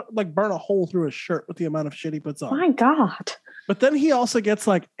gonna burn a hole through his shirt with the amount of shit he puts on. My God. But then he also gets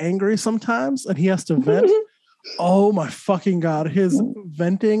like angry sometimes, and he has to vent. Oh my fucking God, his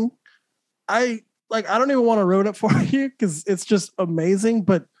venting! I don't even want to ruin it for you because it's just amazing,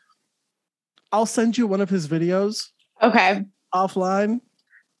 but I'll send you one of his videos. Okay. Offline.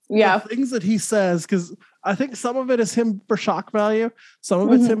 Yeah. The things that he says, because I think some of it is him for shock value. Some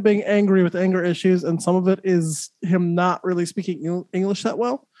of it's him being angry with anger issues. And some of it is him not really speaking English that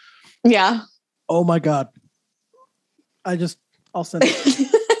well. Yeah. Oh my God. I'll send it.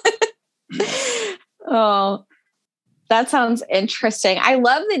 Oh, that sounds interesting. I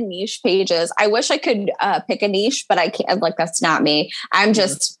love the niche pages. I wish I could pick a niche, but I can't. Like, that's not me. I'm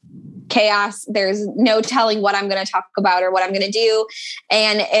just chaos. There's no telling what I'm going to talk about or what I'm going to do.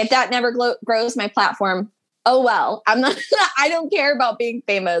 And if that never grows my platform, oh well. I don't care about being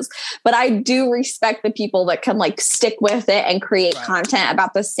famous, but I do respect the people that can like stick with it and create content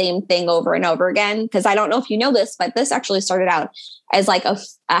about the same thing over and over again. Because I don't know if you know this, but this actually started out as like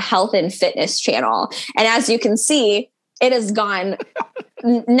a health and fitness channel. And as you can see, it has gone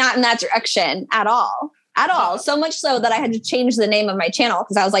not in that direction at all. So much so that I had to change the name of my channel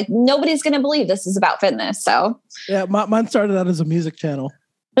because I was like, nobody's going to believe this is about fitness. So yeah, mine started out as a music channel.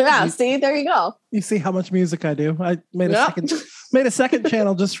 Yeah, see, there you go. You see how much music I do. I made a second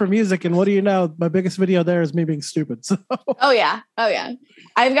channel just for music, and what do you know? My biggest video there is me being stupid. So. Oh yeah.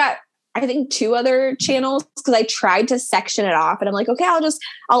 I've got, I think, 2 other channels because I tried to section it off, and I'm like, okay,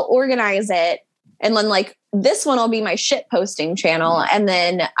 I'll organize it. And then like this one will be my shit posting channel. And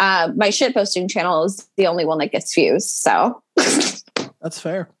then my shit posting channel is the only one that gets views. So that's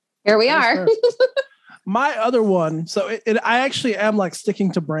fair. Here we are. My other one. So I actually am like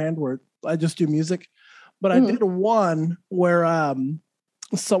sticking to brand where I just do music, but I did one where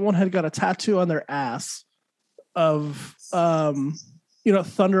someone had got a tattoo on their ass of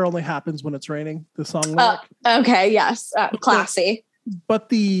thunder only happens when it's raining, the song lyric. Okay, yes. Classy. But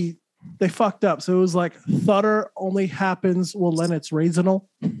they fucked up. So it was like, thunder only happens when it's raisinal.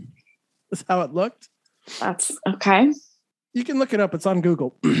 That's how it looked. That's okay. You can look it up. It's on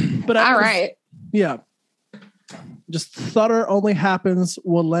Google. But all right. Yeah. Just thunder only happens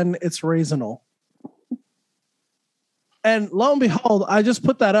when it's raisinal. And lo and behold, I just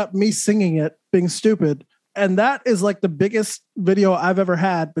put that up, me singing it, being stupid. And that is like the biggest video I've ever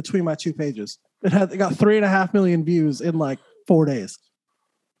had between my two pages. It got 3.5 million views in like 4 days.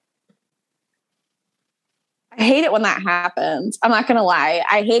 I hate it when that happens. I'm not going to lie.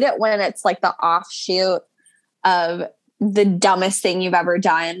 I hate it when it's like the offshoot of the dumbest thing you've ever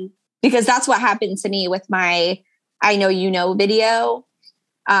done, because that's what happened to me with my I Know You Know video.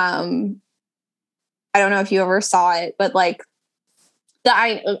 I don't know if you ever saw it, but like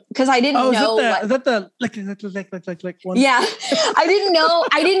because I didn't know. Is that the like one? Yeah, I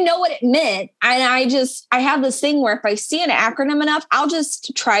didn't know what it meant, and I have this thing where if I see an acronym enough, I'll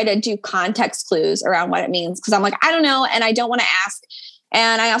just try to do context clues around what it means, because I'm like, I don't know, and I don't want to ask,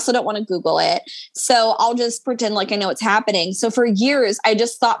 and I also don't want to Google it, so I'll just pretend like I know what's happening. So for years, I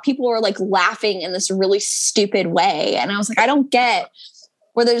just thought people were like laughing in this really stupid way, and I was like, I don't get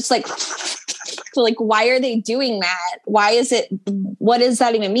where they're just like. Like, why are they doing that? Why is it? What does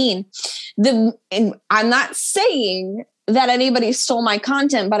that even mean? I'm not saying that anybody stole my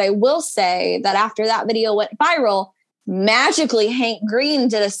content, but I will say that after that video went viral, magically Hank Green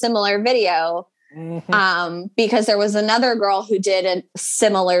did a similar video. Mm-hmm. Because there was another girl who did a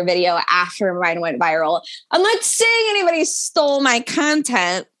similar video after mine went viral. I'm not saying anybody stole my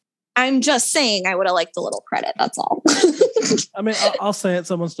content. I'm just saying I would have liked a little credit. That's all. I mean, I'll say it.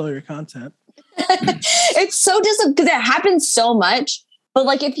 Someone stole your content. It's so because it happens so much. But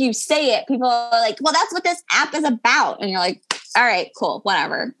like, if you say it, people are like, well, that's what this app is about. And you're like, all right, cool,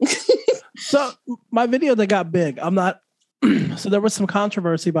 whatever. So my video that got big, so there was some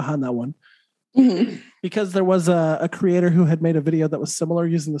controversy behind that one. Mm-hmm. Because there was a creator who had made a video that was similar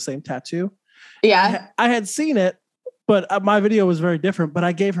using the same tattoo. Yeah. I had seen it, but my video was very different, but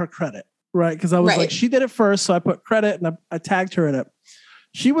I gave her credit, right? Because I was like, she did it first. So I put credit and I tagged her in it.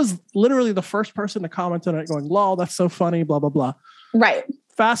 She was literally the first person to comment on it going, lol, that's so funny, blah, blah, blah. Right.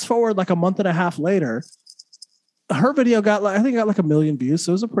 Fast forward like a month and a half later, her video got like 1 million views.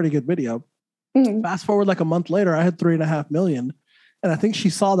 So it was a pretty good video. Mm-hmm. Fast forward like a month later, I had 3.5 million. And I think she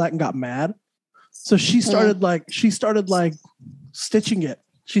saw that and got mad. So she started stitching it.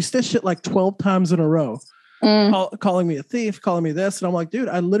 She stitched it like 12 times in a row, calling me a thief, calling me this. And I'm like, dude,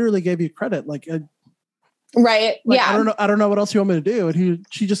 I literally gave you credit. Right. Yeah. I don't know what else you want me to do. And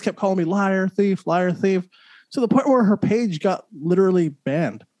she just kept calling me liar, thief, to the point where her page got literally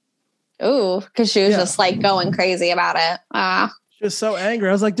banned. Ooh, because she was just like going crazy about it. She was so angry.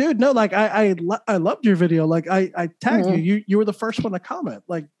 I was like, dude, no, like I loved your video. Like I tagged you. You were the first one to comment.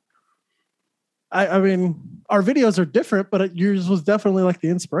 Like, I mean, our videos are different, but yours was definitely like the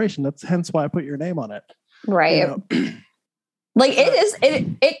inspiration. That's hence why I put your name on it. Right. You know? Like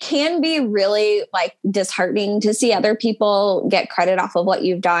it can be really like disheartening to see other people get credit off of what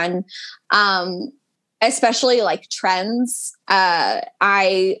you've done. Especially like trends. I'm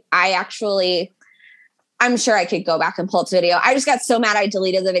sure I could go back and pull up the video. I just got so mad I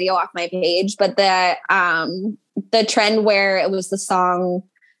deleted the video off my page, but the trend where it was the song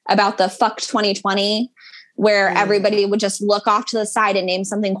about the fuck 2020, where everybody would just look off to the side and name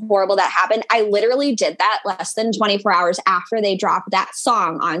something horrible that happened. I literally did that less than 24 hours after they dropped that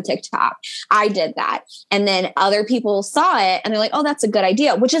song on TikTok. I did that. And then other people saw it and they're like, oh, that's a good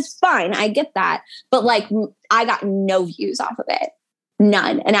idea, which is fine. I get that. But like, I got no views off of it.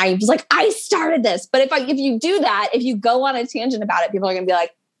 None. And I was like, I started this. But if you do that, if you go on a tangent about it, people are going to be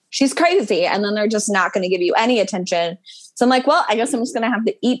like, she's crazy. And then they're just not going to give you any attention. So I'm like, well, I guess I'm just going to have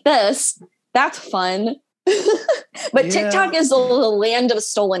to eat this. That's fun. But TikTok is the land of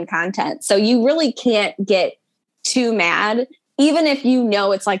stolen content. So you really can't get too mad, even if you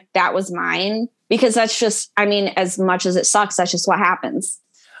know it's like, that was mine, because that's just, I mean, as much as it sucks, that's just what happens.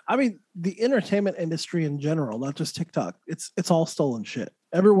 I mean, the entertainment industry in general, not just TikTok, it's all stolen shit.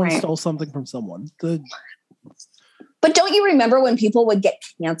 Everyone stole something from someone. But don't you remember when people would get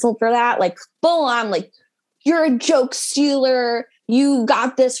canceled for that? Like full on, like, you're a joke stealer. You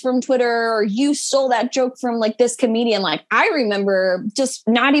got this from Twitter, or you stole that joke from like this comedian. Like, I remember just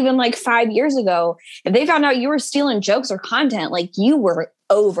not even like 5 years ago, if they found out you were stealing jokes or content, like you were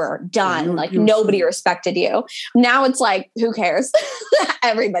overdone. Yeah, like nobody respected you. Now it's like, who cares?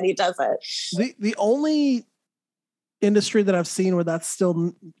 Everybody does it. The only industry that I've seen where that's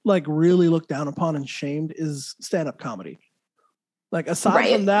still like really looked down upon and shamed is stand-up comedy. Like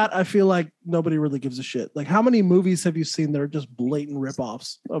aside from that, I feel like nobody really gives a shit. Like how many movies have you seen that are just blatant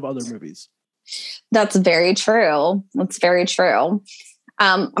ripoffs of other movies? That's very true. That's very true.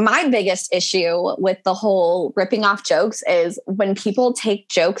 My biggest issue with the whole ripping off jokes is when people take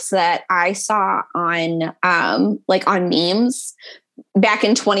jokes that I saw on like on memes back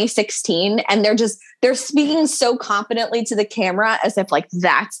in 2016 and they're speaking so confidently to the camera as if like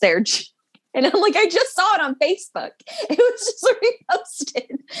that's their and I'm like, I just saw it on Facebook. It was just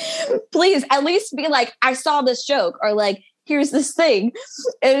reposted. Please at least be like, I saw this joke, or like, here's this thing.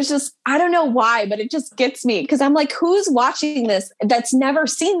 It was just, I don't know why, but it just gets me because I'm like, who's watching this that's never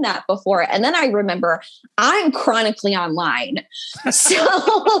seen that before? And then I remember I'm chronically online.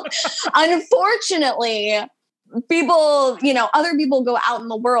 So unfortunately, people, other people go out in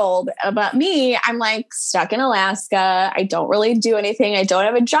the world, but me, I'm like stuck in Alaska. I don't really do anything. I don't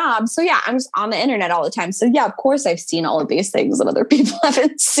have a job. So yeah, I'm just on the internet all the time. So yeah, of course I've seen all of these things that other people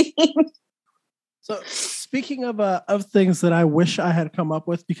haven't seen. So speaking of things that I wish I had come up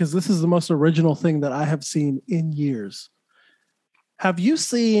with, because this is the most original thing that I have seen in years. Have you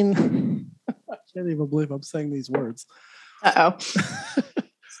seen, I can't even believe I'm saying these words. Uh-oh.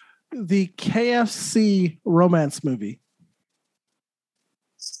 The KFC romance movie.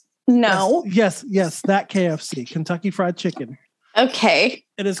 No. Yes, that KFC, Kentucky Fried Chicken. Okay.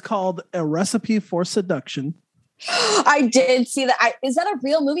 It is called A Recipe for Seduction. I did see that. Is that a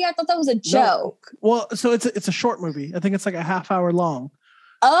real movie? I thought that was a joke. No. Well, so it's a short movie. I think it's like a half hour long.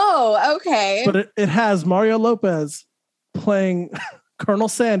 Oh, okay. But it has Mario Lopez playing Colonel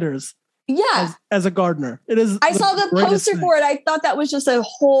Sanders. Yeah. As a gardener. It is. I saw the poster for it. I thought that was just a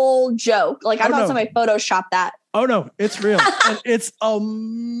whole joke. Like I thought somebody photoshopped that. Oh no, it's real. And it's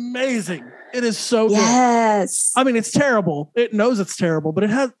amazing. It is so good. Yes. I mean, it's terrible. It knows it's terrible, but it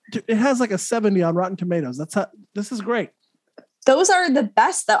has like a 70 on Rotten Tomatoes. This is great. Those are the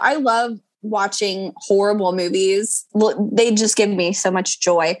best though. I love watching horrible movies. They just give me so much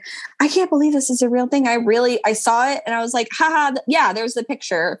joy. I can't believe this is a real thing. I saw it and I was like, haha, yeah, there's the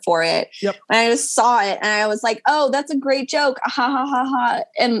picture for it. Yep. And I just saw it and I was like, oh, that's a great joke. Ha ha ha ha.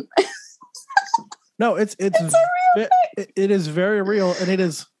 And no, it's a real thing. It is very real. And it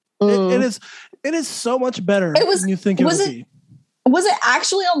is so much better than you think it would be. Was it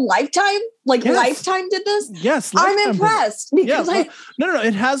actually a Lifetime? Like yes. Lifetime did this? Yes. Lifetime I'm impressed because no.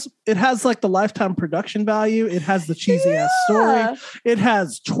 It has like the Lifetime production value. It has the cheesy ass story. It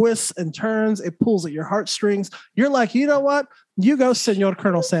has twists and turns. It pulls at your heartstrings. You're like, you know what? You go, Senor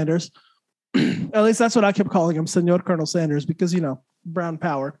Colonel Sanders. At least that's what I kept calling him, Senor Colonel Sanders, because brown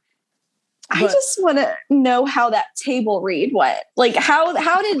power. I just want to know how that table read went. Like how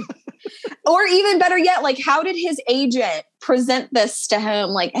did, or even better yet, like how did his agent present this to him?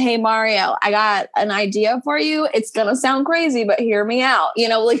 Like, hey, Mario, I got an idea for you. It's going to sound crazy, but hear me out.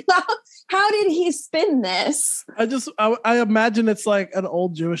 Like how did he spin this? I imagine it's like an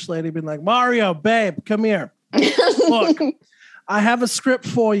old Jewish lady being like, Mario, babe, come here. Look, I have a script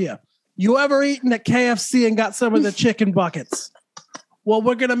for you. You ever eaten at KFC and got some of the chicken buckets? Well,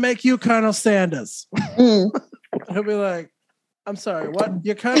 we're going to make you Colonel Sanders. He'll be like, I'm sorry, what?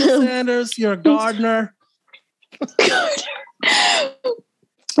 You're Colonel Sanders? You're a gardener? They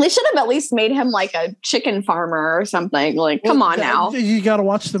should have at least made him like a chicken farmer or something. Like, come on now. You got to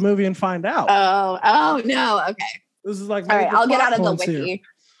watch the movie and find out. Oh, no. Okay. This is like, all right, I'll get out of the wiki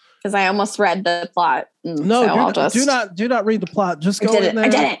because I almost read the plot. No, so do not read the plot. Just go in there. I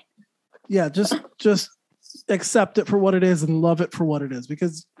did it. Yeah, just accept it for what it is and love it for what it is,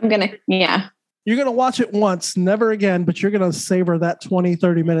 because you're going to watch it once, never again, but you're going to savor that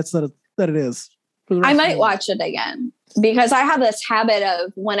 20-30 minutes that it is. I might watch it again because I have this habit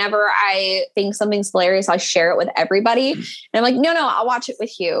of whenever I think something's hilarious, I share it with everybody. And I'm like, no, I'll watch it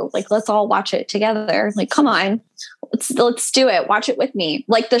with you. Like, let's all watch it together. Like, come on, let's do it. Watch it with me.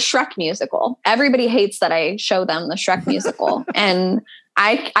 Like the Shrek musical. Everybody hates that I show them the Shrek musical. And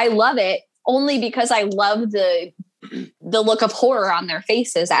I love it only because I love the look of horror on their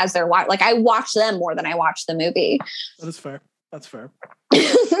faces as they're watching. Like I watch them more than I watch the movie. That is fair. That's fair.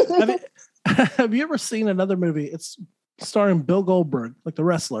 Have you ever seen another movie? It's starring Bill Goldberg, like the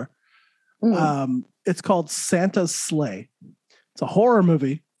wrestler. It's called Santa's Sleigh. It's a horror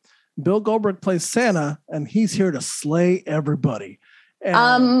movie. Bill Goldberg plays Santa, and he's here to slay everybody.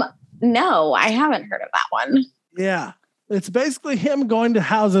 And, no, I haven't heard of that one. Yeah. It's basically him going to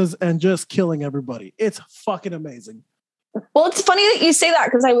houses and just killing everybody. It's fucking amazing. Well, it's funny that you say that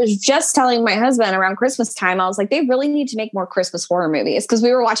because I was just telling my husband around Christmas time, I was like, they really need to make more Christmas horror movies because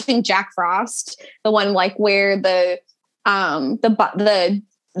we were watching Jack Frost, the one like where the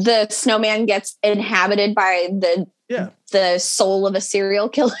the snowman gets inhabited by the soul of a serial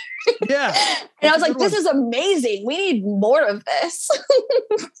killer. Yeah. And I was like, this is amazing. We need more of this.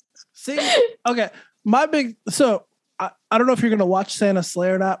 See, okay. I don't know if you're going to watch Santa Slay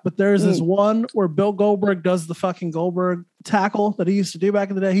or not, but there's this one where Bill Goldberg does the fucking Goldberg tackle that he used to do back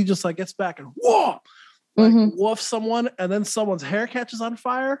in the day. He just like gets back and woofs someone, and then someone's hair catches on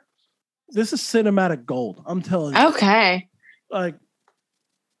fire. This is cinematic gold. I'm telling you. Okay. Like,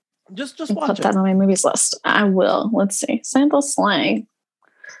 just watch put that on my movies list. I will. Let's see. Santa Slay.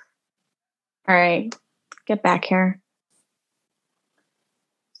 All right. Get back here.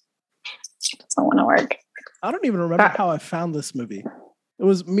 Doesn't want to work. I don't even remember how I found this movie. It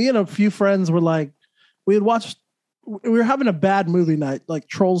was me and a few friends were like, we were having a bad movie night, like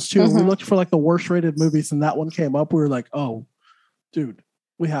Trolls 2. We looked for like the worst rated movies and that one came up. We were like, oh, dude,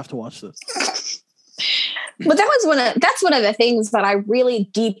 we have to watch this. But that's one of the things that I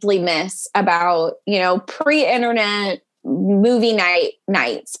really deeply miss about, pre-internet movie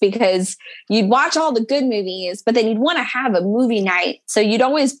nights, because you'd watch all the good movies, but then you'd want to have a movie night. So you'd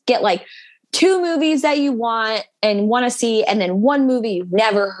always get like 2 movies that you want to see, and then 1 movie you've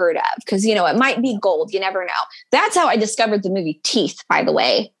never heard of, because it might be gold. You never know. That's how I discovered the movie Teeth, by the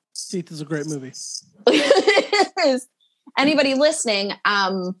way. Teeth is a great movie. Anybody listening,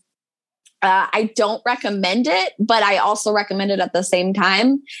 I don't recommend it, but I also recommend it at the same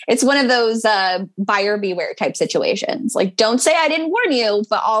time. It's one of those buyer beware type situations. Like, don't say I didn't warn you,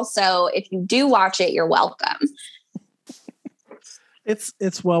 but also if you do watch it, you're welcome.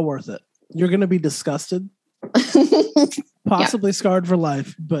 It's well worth it. You're going to be disgusted, possibly scarred for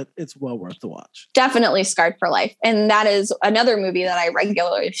life, but it's well worth the watch. Definitely scarred for life. And that is another movie that I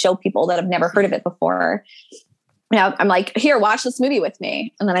regularly show people that have never heard of it before. I'm like, here, watch this movie with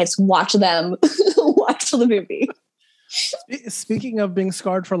me. And then I just watch them watch the movie. Speaking of being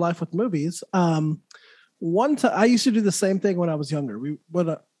scarred for life with movies, I used to do the same thing when I was younger.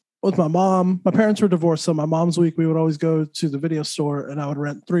 With my mom, my parents were divorced, so my mom's week, we would always go to the video store and I would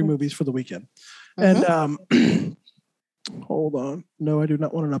rent 3 movies for the weekend. And hold on. No, I do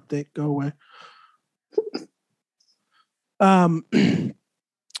not want an update. Go away.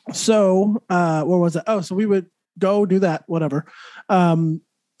 So where was it? Oh, so we would go do that, whatever. I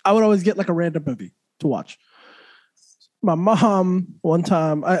would always get like a random movie to watch. My mom, one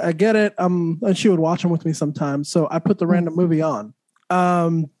time, I get it. And she would watch them with me sometimes. So I put the random movie on.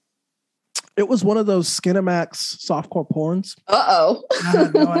 It was one of those Skinamax softcore porns. Uh-oh. I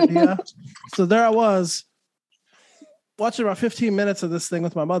had no idea. So there I was watching about 15 minutes of this thing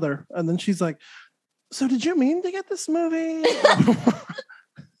with my mother. And then she's like, so did you mean to get this movie?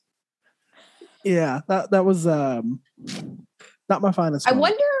 Yeah, that was not my finest. I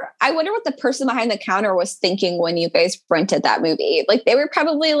wonder what the person behind the counter was thinking when you guys rented that movie. Like, they were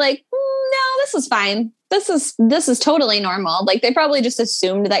probably like, no, this is fine. This is totally normal. Like, they probably just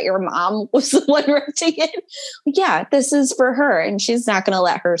assumed that your mom was the one renting it. Yeah, this is for her, and she's not going to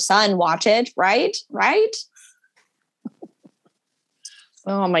let her son watch it, right? Right?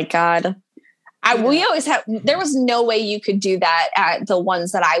 Oh my God. We always there was no way you could do that at the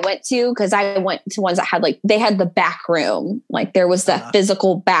ones that I went to, because I went to ones that had they had the back room. Like, there was the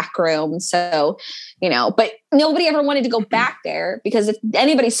physical back room. So, but nobody ever wanted to go back there, because if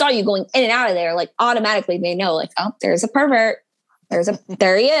anybody saw you going in and out of there, like, automatically they know, like, oh, there's a pervert.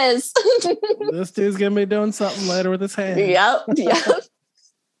 There he is. This dude's going to be doing something later with his hand. Yep.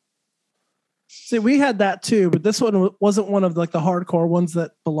 See, we had that too, but this one wasn't one of the hardcore ones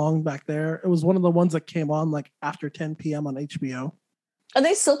that belonged back there. It was one of the ones that came on after 10 p.m. on HBO. And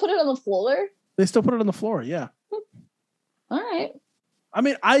they still put it on the floor? They still put it on the floor, yeah. All right. I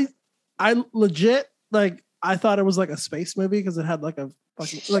mean, I legit, I thought it was a space movie because it had a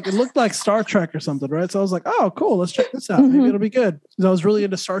fucking, it looked like Star Trek or something, right? So I was like, oh, cool, let's check this out. Maybe it'll be good. Because I was really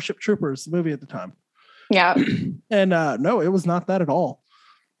into Starship Troopers, the movie at the time. Yeah. And no, it was not that at all.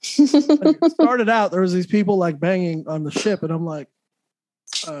 It started out, there was these people banging on the ship, and I'm like,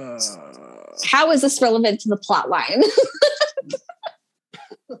 how is this relevant to the plot line?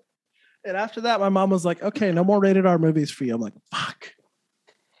 And after that, my mom was like, okay, no more rated R movies for you. I'm like, fuck.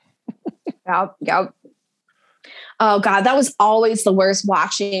 Yep. Oh God, that was always the worst,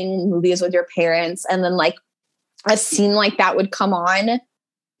 watching movies with your parents, and then a scene like that would come on,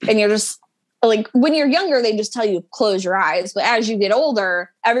 and you're just when you're younger, they just tell you close your eyes. But as you get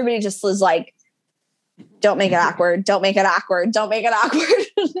older, everybody just is like, don't make it awkward. Don't make it awkward. Don't make it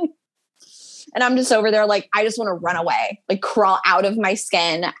awkward. And I'm just over there I just want to run away, crawl out of my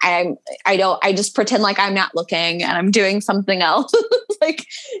skin. I just pretend like I'm not looking and I'm doing something else. No,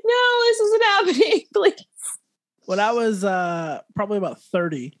 this isn't happening. Please. When I was probably about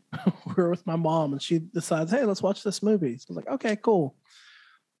 30, we were with my mom and she decides, hey, let's watch this movie. So I was like, okay, cool.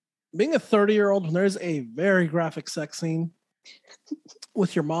 Being a 30-year-old, when there's a very graphic sex scene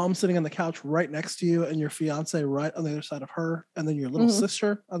with your mom sitting on the couch right next to you and your fiance right on the other side of her, and then your little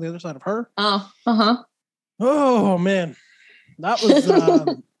sister on the other side of her. Oh, uh-huh. Oh, man. That was,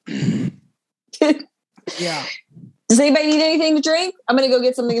 yeah. Does anybody need anything to drink? I'm going to go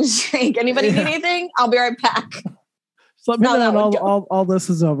get something to drink. Anybody need anything? I'll be right back. So let me know when all this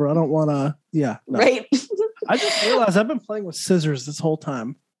is over. I don't want to, no. Right. I just realized I've been playing with scissors this whole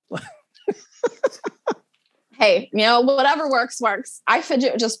time. Hey, whatever works. I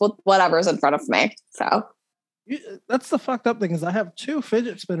fidget just with whatever's in front of me. So that's the fucked up thing is I have 2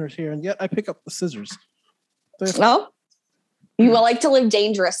 fidget spinners here and yet I pick up the scissors. No, you will like to live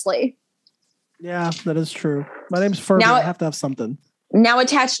dangerously. Yeah, that is true. My name's Furby. I have to have something. Now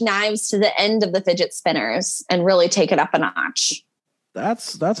attach knives to the end of the fidget spinners and really take it up a notch.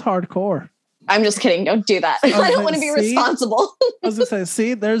 That's hardcore. I'm just kidding. Don't do that. I don't want to be responsible. I was going to say,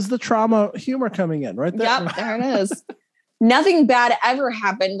 see, there's the trauma humor coming in right there. Yep, there it is. Nothing bad ever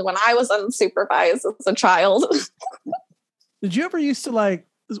happened when I was unsupervised as a child. Did you ever used to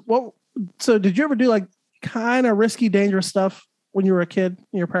did you ever do like kind of risky, dangerous stuff when you were a kid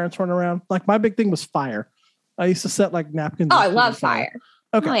and your parents weren't around? Like my big thing was fire. I used to set like napkins. Oh, I love fire.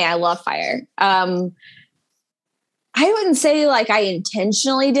 Okay. Oh, yeah, I love fire. I wouldn't say like I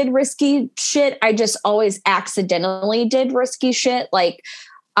intentionally did risky shit. I just always accidentally did risky shit. Like,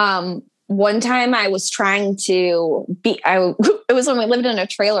 one time I was trying to it was when we lived in a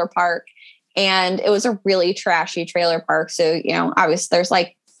trailer park and it was a really trashy trailer park. So, obviously there's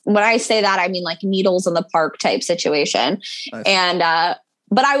like, when I say that, I mean like needles in the park type situation. Nice. And,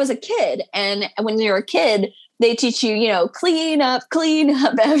 but I was a kid. And when you're a kid, they teach you, clean up,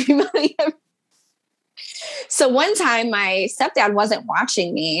 everybody. So one time my stepdad wasn't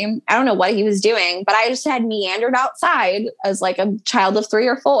watching me. I don't know what he was doing, but I just had meandered outside as like a child of 3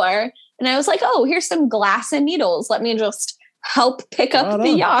 or 4. And I was like, oh, here's some glass and needles. Let me just help pick up the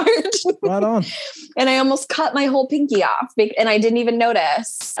yard. Right on. And I almost cut my whole pinky off. And I didn't even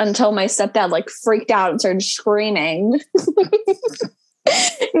notice until my stepdad like freaked out and started screaming.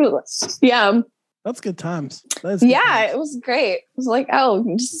 Yeah. That's good times. It was great. It was like, oh,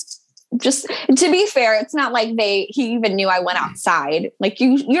 just to be fair, it's not like he even knew I went outside. Like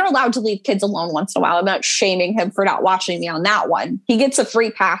you're allowed to leave kids alone once in a while. I'm not shaming him for not watching me on that one. He gets a free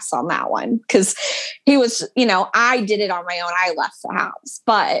pass on that one because he was, I did it on my own. I left the house,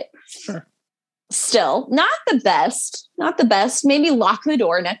 but sure. Still not the best. Maybe lock the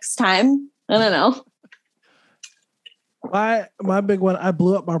door next time. I don't know. My big one, I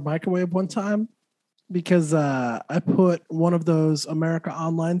blew up my microwave one time. Because I put one of those America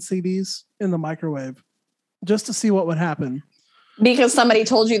Online CDs in the microwave just to see what would happen. Because somebody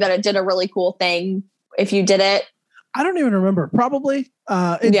told you that it did a really cool thing if you did it? I don't even remember. Probably.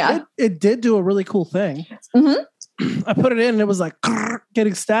 It did do a really cool thing. Mm-hmm. I put it in and it was like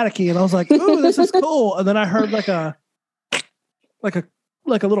getting staticky. And I was like, ooh, this is cool. And then I heard like a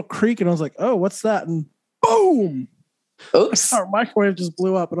little creak and I was like, oh, what's that? And boom. Oops. Our microwave just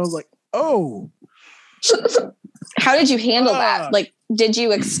blew up. And I was like, oh. How did you handle that? Like, did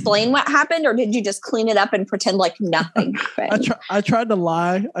you explain what happened or did you just clean it up and pretend like nothing happened? I tried to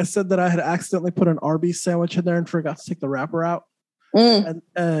lie. I said that I had accidentally put an Arby's sandwich in there and forgot to take the wrapper out.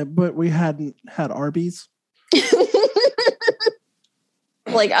 But we hadn't had Arby's.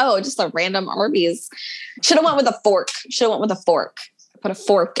 Like, oh, just a random Arby's. Should have went with a fork. Put a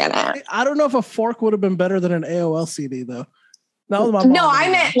fork in it. I don't know if a fork would have been better than an AOL CD though. No, I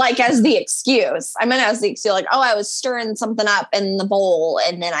meant like as the excuse. Like, oh, I was stirring something up in the bowl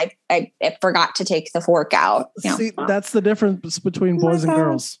and then I forgot to take the fork out. See, that's the difference between boys and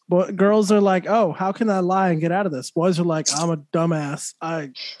girls. Girls are like, oh, how can I lie and get out of this? Boys are like, I'm a dumbass.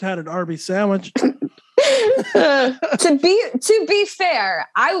 I had an Arby's sandwich. To be fair,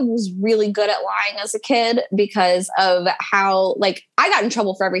 I was really good at lying as a kid because of how like I got in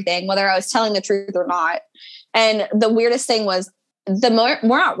trouble for everything, whether I was telling the truth or not. And the weirdest thing was the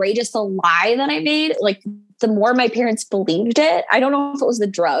more outrageous the lie that I made, like the more my parents believed it. I don't know if it was the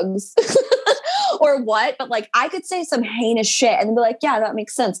drugs or what, but like I could say some heinous shit and they'd be like, yeah, that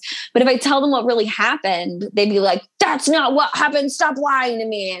makes sense. But if I tell them what really happened, they'd be like, that's not what happened. Stop lying to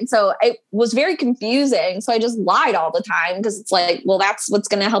me. And so it was very confusing. So I just lied all the time because it's like, well, that's what's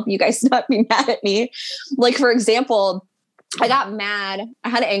going to help you guys not be mad at me. Like, for example, I got mad. I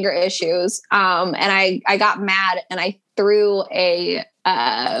had anger issues. And I got mad and I threw a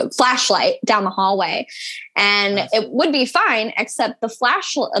flashlight down the hallway, and it would be fine, except the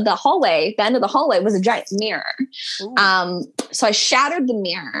hallway, the end of the hallway was a giant mirror. So I shattered the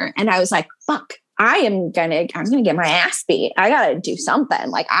mirror, and I was like, fuck, I'm gonna get my ass beat. I gotta do something.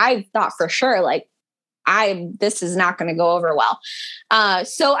 Like, I thought for sure, like, this is not gonna go over well.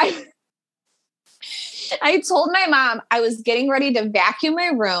 So I told my mom I was getting ready to vacuum my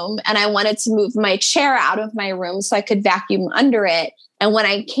room, and I wanted to move my chair out of my room so I could vacuum under it. And when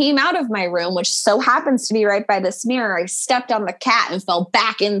I came out of my room, which so happens to be right by this mirror, I stepped on the cat and fell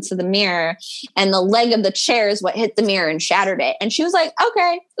back into the mirror, and the leg of the chair is what hit the mirror and shattered it. And she was like,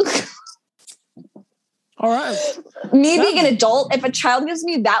 okay. All right. Me being an adult, if a child gives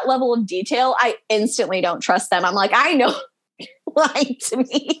me that level of detail, I instantly don't trust them. I'm like, I know you're lying to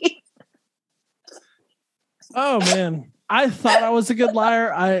me. Oh man, I thought I was a good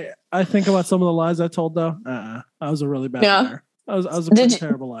liar. I think about some of the lies I told though. I was a really bad liar. I was a pretty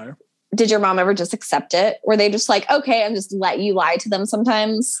terrible liar. Did your mom ever just accept it? Were they just like, okay, and just let you lie to them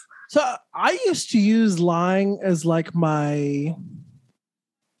sometimes? So I used to use lying as like my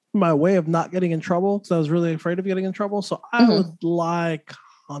way of not getting in trouble, because I was really afraid of getting in trouble. So I would lie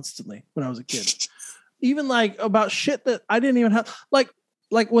constantly when I was a kid, even like about shit that I didn't even have.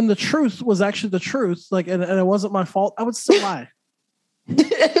 Like when the truth was actually the truth, like, and it wasn't my fault, I would still lie.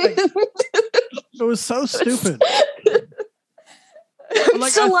 It was so stupid.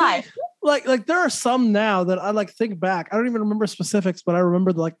 Like, still lie. Like there are some now that I like think back. I don't even remember specifics, but I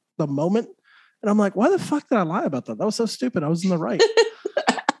remember like the moment, and I'm like, why the fuck did I lie about that? That was so stupid. I was in the right.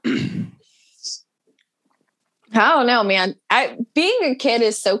 I don't know, man. Being a kid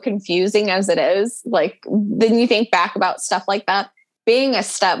is so confusing as it is. Like, then you think back about stuff like that. Being a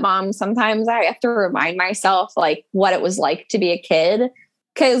stepmom, sometimes I have to remind myself like what it was like to be a kid.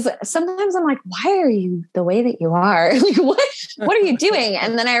 Because sometimes I'm like, why are you the way that you are? Like, what are you doing?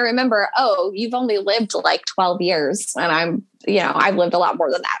 And then I remember, oh, you've only lived like 12 years. And I've lived a lot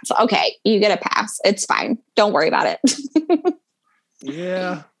more than that. So, okay, you get a pass. It's fine. Don't worry about it.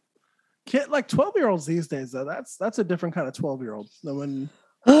 Yeah. Kid, like 12-year-olds these days, though, that's a different kind of 12-year-old than when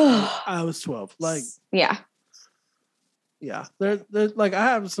I was 12. Like, yeah. Yeah, they're like, I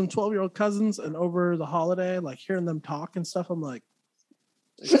have some 12-year-old cousins, and over the holiday, like hearing them talk and stuff, I'm like,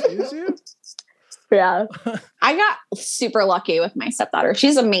 excuse you? Yeah. I got super lucky with my stepdaughter.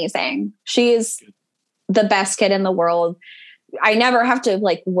 She's amazing. She is the best kid in the world. I never have to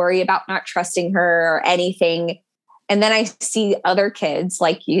like worry about not trusting her or anything. And then I see other kids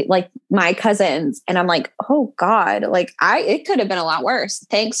like my cousins, and I'm like, oh God, like it could have been a lot worse.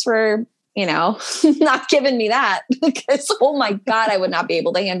 Thanks for, not giving me that, because, oh my God, I would not be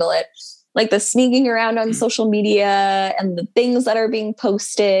able to handle it. Like the sneaking around on social media and the things that are being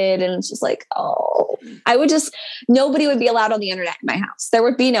posted. And it's just like, oh, nobody would be allowed on the internet in my house. There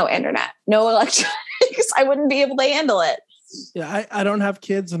would be no internet, no electronics. I wouldn't be able to handle it. Yeah. I don't have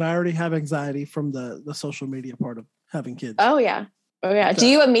kids, and I already have anxiety from the social media part of having kids. Oh yeah. Oh yeah. Do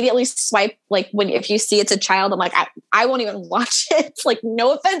you immediately swipe like if you see it's a child? I'm like, I won't even watch it. It's like,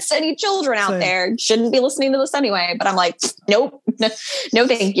 no offense to any children out there, shouldn't be listening to this anyway. But I'm like, nope, no,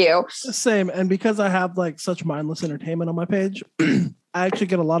 thank you. Same. And because I have like such mindless entertainment on my page, I actually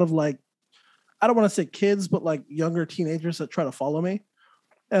get a lot of like, I don't want to say kids, but like younger teenagers that try to follow me.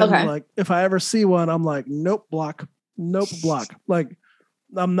 And like, if I ever see one, I'm like, nope, block. Like,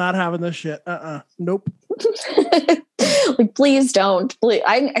 I'm not having this shit. Nope. Like, please don't. Please.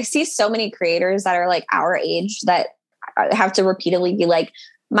 I see so many creators that are like our age that have to repeatedly be like,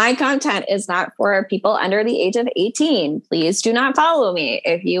 my content is not for people under the age of 18. Please do not follow me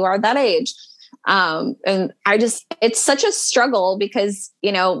if you are that age. And it's such a struggle because,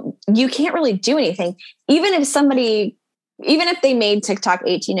 you can't really do anything. Even if they made TikTok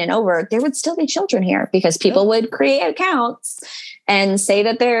 18 and over, there would still be children here because people would create accounts and say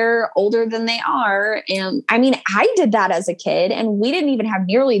that they're older than they are. And I mean, I did that as a kid, and we didn't even have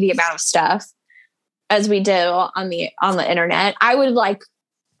nearly the amount of stuff as we do on the internet. I would I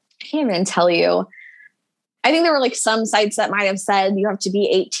can't even tell you. I think there were like some sites that might have said you have to be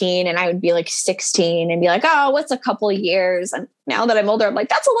 18, and I would be like 16 and be like, oh, what's a couple of years? And now that I'm older, I'm like,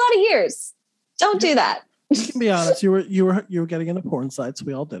 that's a lot of years. Don't do that. You can be honest. You were getting into porn sites.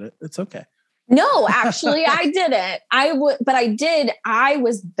 We all did it. It's okay. No, actually, I didn't. I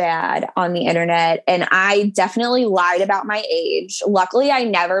was bad on the internet, and I definitely lied about my age. Luckily, I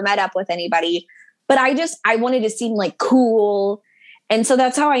never met up with anybody, but I wanted to seem like cool. And so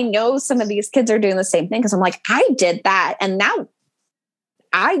that's how I know some of these kids are doing the same thing. Because I'm like, I did that. And now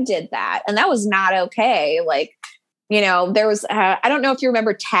I did that. And that was not okay. Like, there was, I don't know if you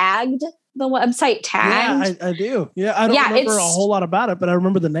remember Tagged. the website tagged? Yeah, I do. Yeah, I don't remember a whole lot about it, but I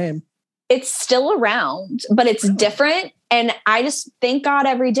remember the name. It's still around, but it's different. And I just thank God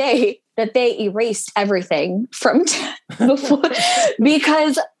every day that they erased everything from before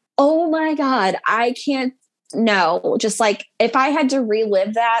because, oh my God, I can't. No, just like if I had to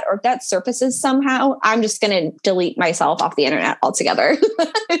relive that or if that surfaces somehow, I'm just going to delete myself off the internet altogether.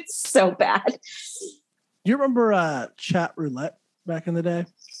 It's so bad. You remember chat roulette back in the day?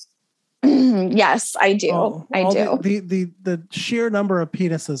 Yes, I do. I do. The sheer number of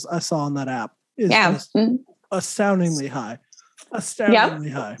penises I saw on that app is just astoundingly high. Astoundingly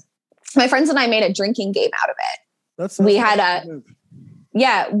high. My friends and I made a drinking game out of it. We had a move.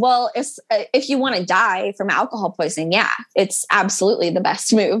 Yeah, well, if you want to die from alcohol poisoning, it's absolutely the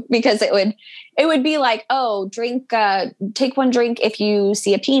best move because it would be like, oh, drink, take one drink if you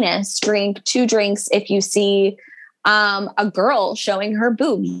see a penis, drink 2 drinks if you see a girl showing her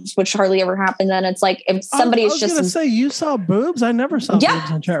boobs, which hardly ever happened. Then it's like if somebody is just gonna say you saw boobs. I never saw boobs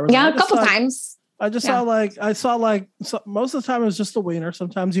in chat room. Yeah, a couple times. I just saw most of the time it was just the wiener.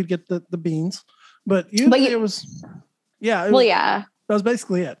 Sometimes you'd get the beans, but it was that was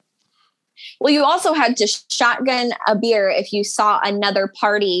basically it. Well, you also had to shotgun a beer if you saw another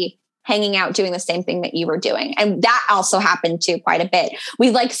party hanging out doing the same thing that you were doing. And that also happened too quite a bit.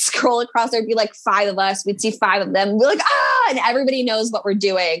 We'd like scroll across, there'd be like 5 of us. We'd see 5 of them. We're like, and everybody knows what we're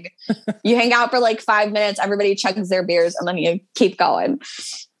doing. You hang out for like 5 minutes, everybody chugs their beers and then you keep going.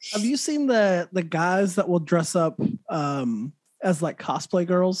 Have you seen the guys that will dress up as like cosplay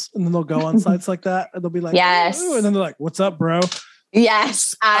girls and then they'll go on sites like that and they'll be like, yes. Ooh, and then they're like, what's up, bro?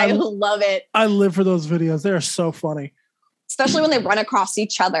 Yes, I love it. I live for those videos. They're so funny. Especially when they run across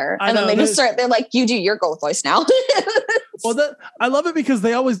each other and then they're like, you do your girl voice now. Well, I love it because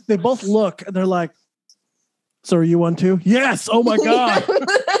they both look and they're like, so are you one too? Yes. Oh my God.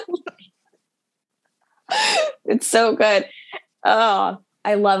 It's so good. Oh,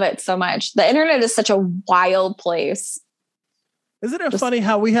 I love it so much. The internet is such a wild place. Isn't it funny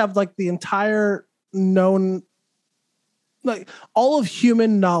how we have like the entire known, like all of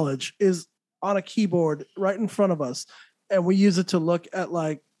human knowledge is on a keyboard right in front of us. And we use it to look at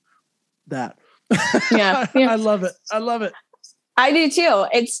like that. Yeah. I love it. I love it. I do too.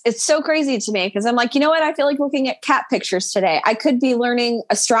 It's so crazy to me because I'm like, you know what? I feel like looking at cat pictures today. I could be learning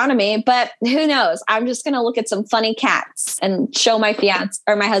astronomy, but who knows? I'm just going to look at some funny cats and show my fiance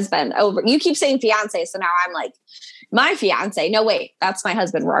or my husband over. You keep saying fiance. So now I'm like, my fiance. No, wait, that's my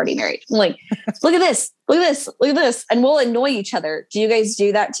husband. We're already married. I'm like, look at this, look at this, look at this. And we'll annoy each other. Do you guys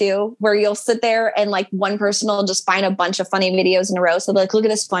do that too? Where you'll sit there and like one person will just find a bunch of funny videos in a row. So like, look at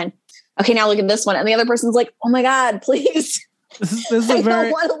this one. Okay, now look at this one. And the other person's like, oh my God, please. This is I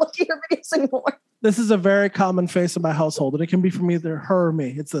don't want to look at your videos anymore. This is a very common face in my household. And it can be from either her or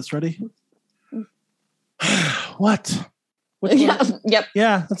me. It's this. Ready? What? Yep.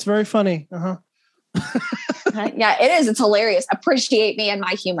 Yeah, that's very funny. Uh-huh. Yeah, it is. It's hilarious. Appreciate me and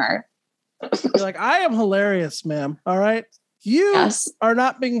my humor. You're like, I am hilarious, ma'am. All right. You are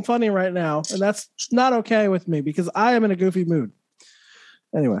not being funny right now. And that's not okay with me because I am in a goofy mood.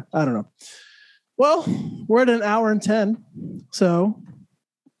 Anyway, I don't know. Well, we're at an hour and 10. So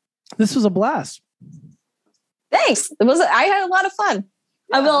this was a blast. Thanks. I had a lot of fun.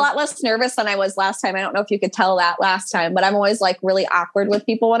 Yeah. I'm a lot less nervous than I was last time. I don't know if you could tell that last time, but I'm always like really awkward with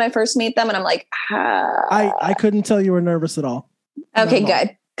people when I first meet them. And I'm like, I couldn't tell you were nervous at all. Okay,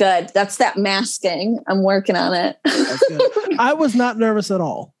 good. That's that masking. I'm working on it. That's good. I was not nervous at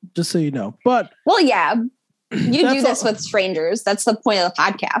all, just so you know. But well, yeah, you do this with strangers. That's the point of the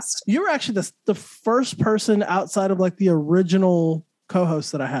podcast. You were actually the first person outside of like the original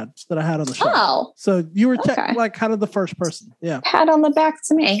co-host that I had on the show. Oh, so you were like kind of the first person. Yeah. Pat on the back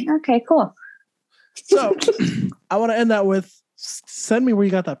to me. Okay, cool. So I want to end that with send me where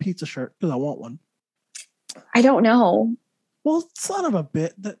you got that pizza shirt because I want one. I don't know. Well, son of a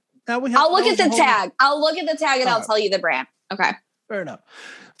bit. I'll look at the tag. I'll look at the tag and I'll tell you the brand. Okay. Fair enough.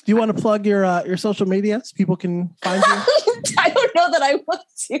 Do you want to plug your social medias? People can find you. I don't know that I want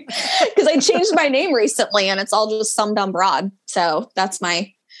to because I changed my name recently and it's all just Some Dumb Broad. So that's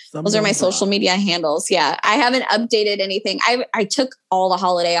those are my social media handles. Yeah. I haven't updated anything. I took all the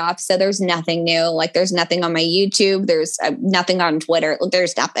holiday off. So there's nothing new. Like there's nothing on my YouTube. There's nothing on Twitter.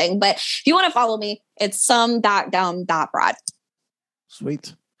 There's nothing. But if you want to follow me, it's some.dumb.broad.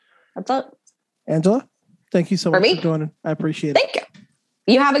 Sweet. That's it. Angela, thank you so much for joining. I appreciate it. Thank you.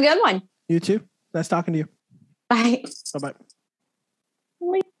 You have a good one. You too. Nice talking to you. Bye.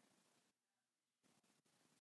 Bye-bye.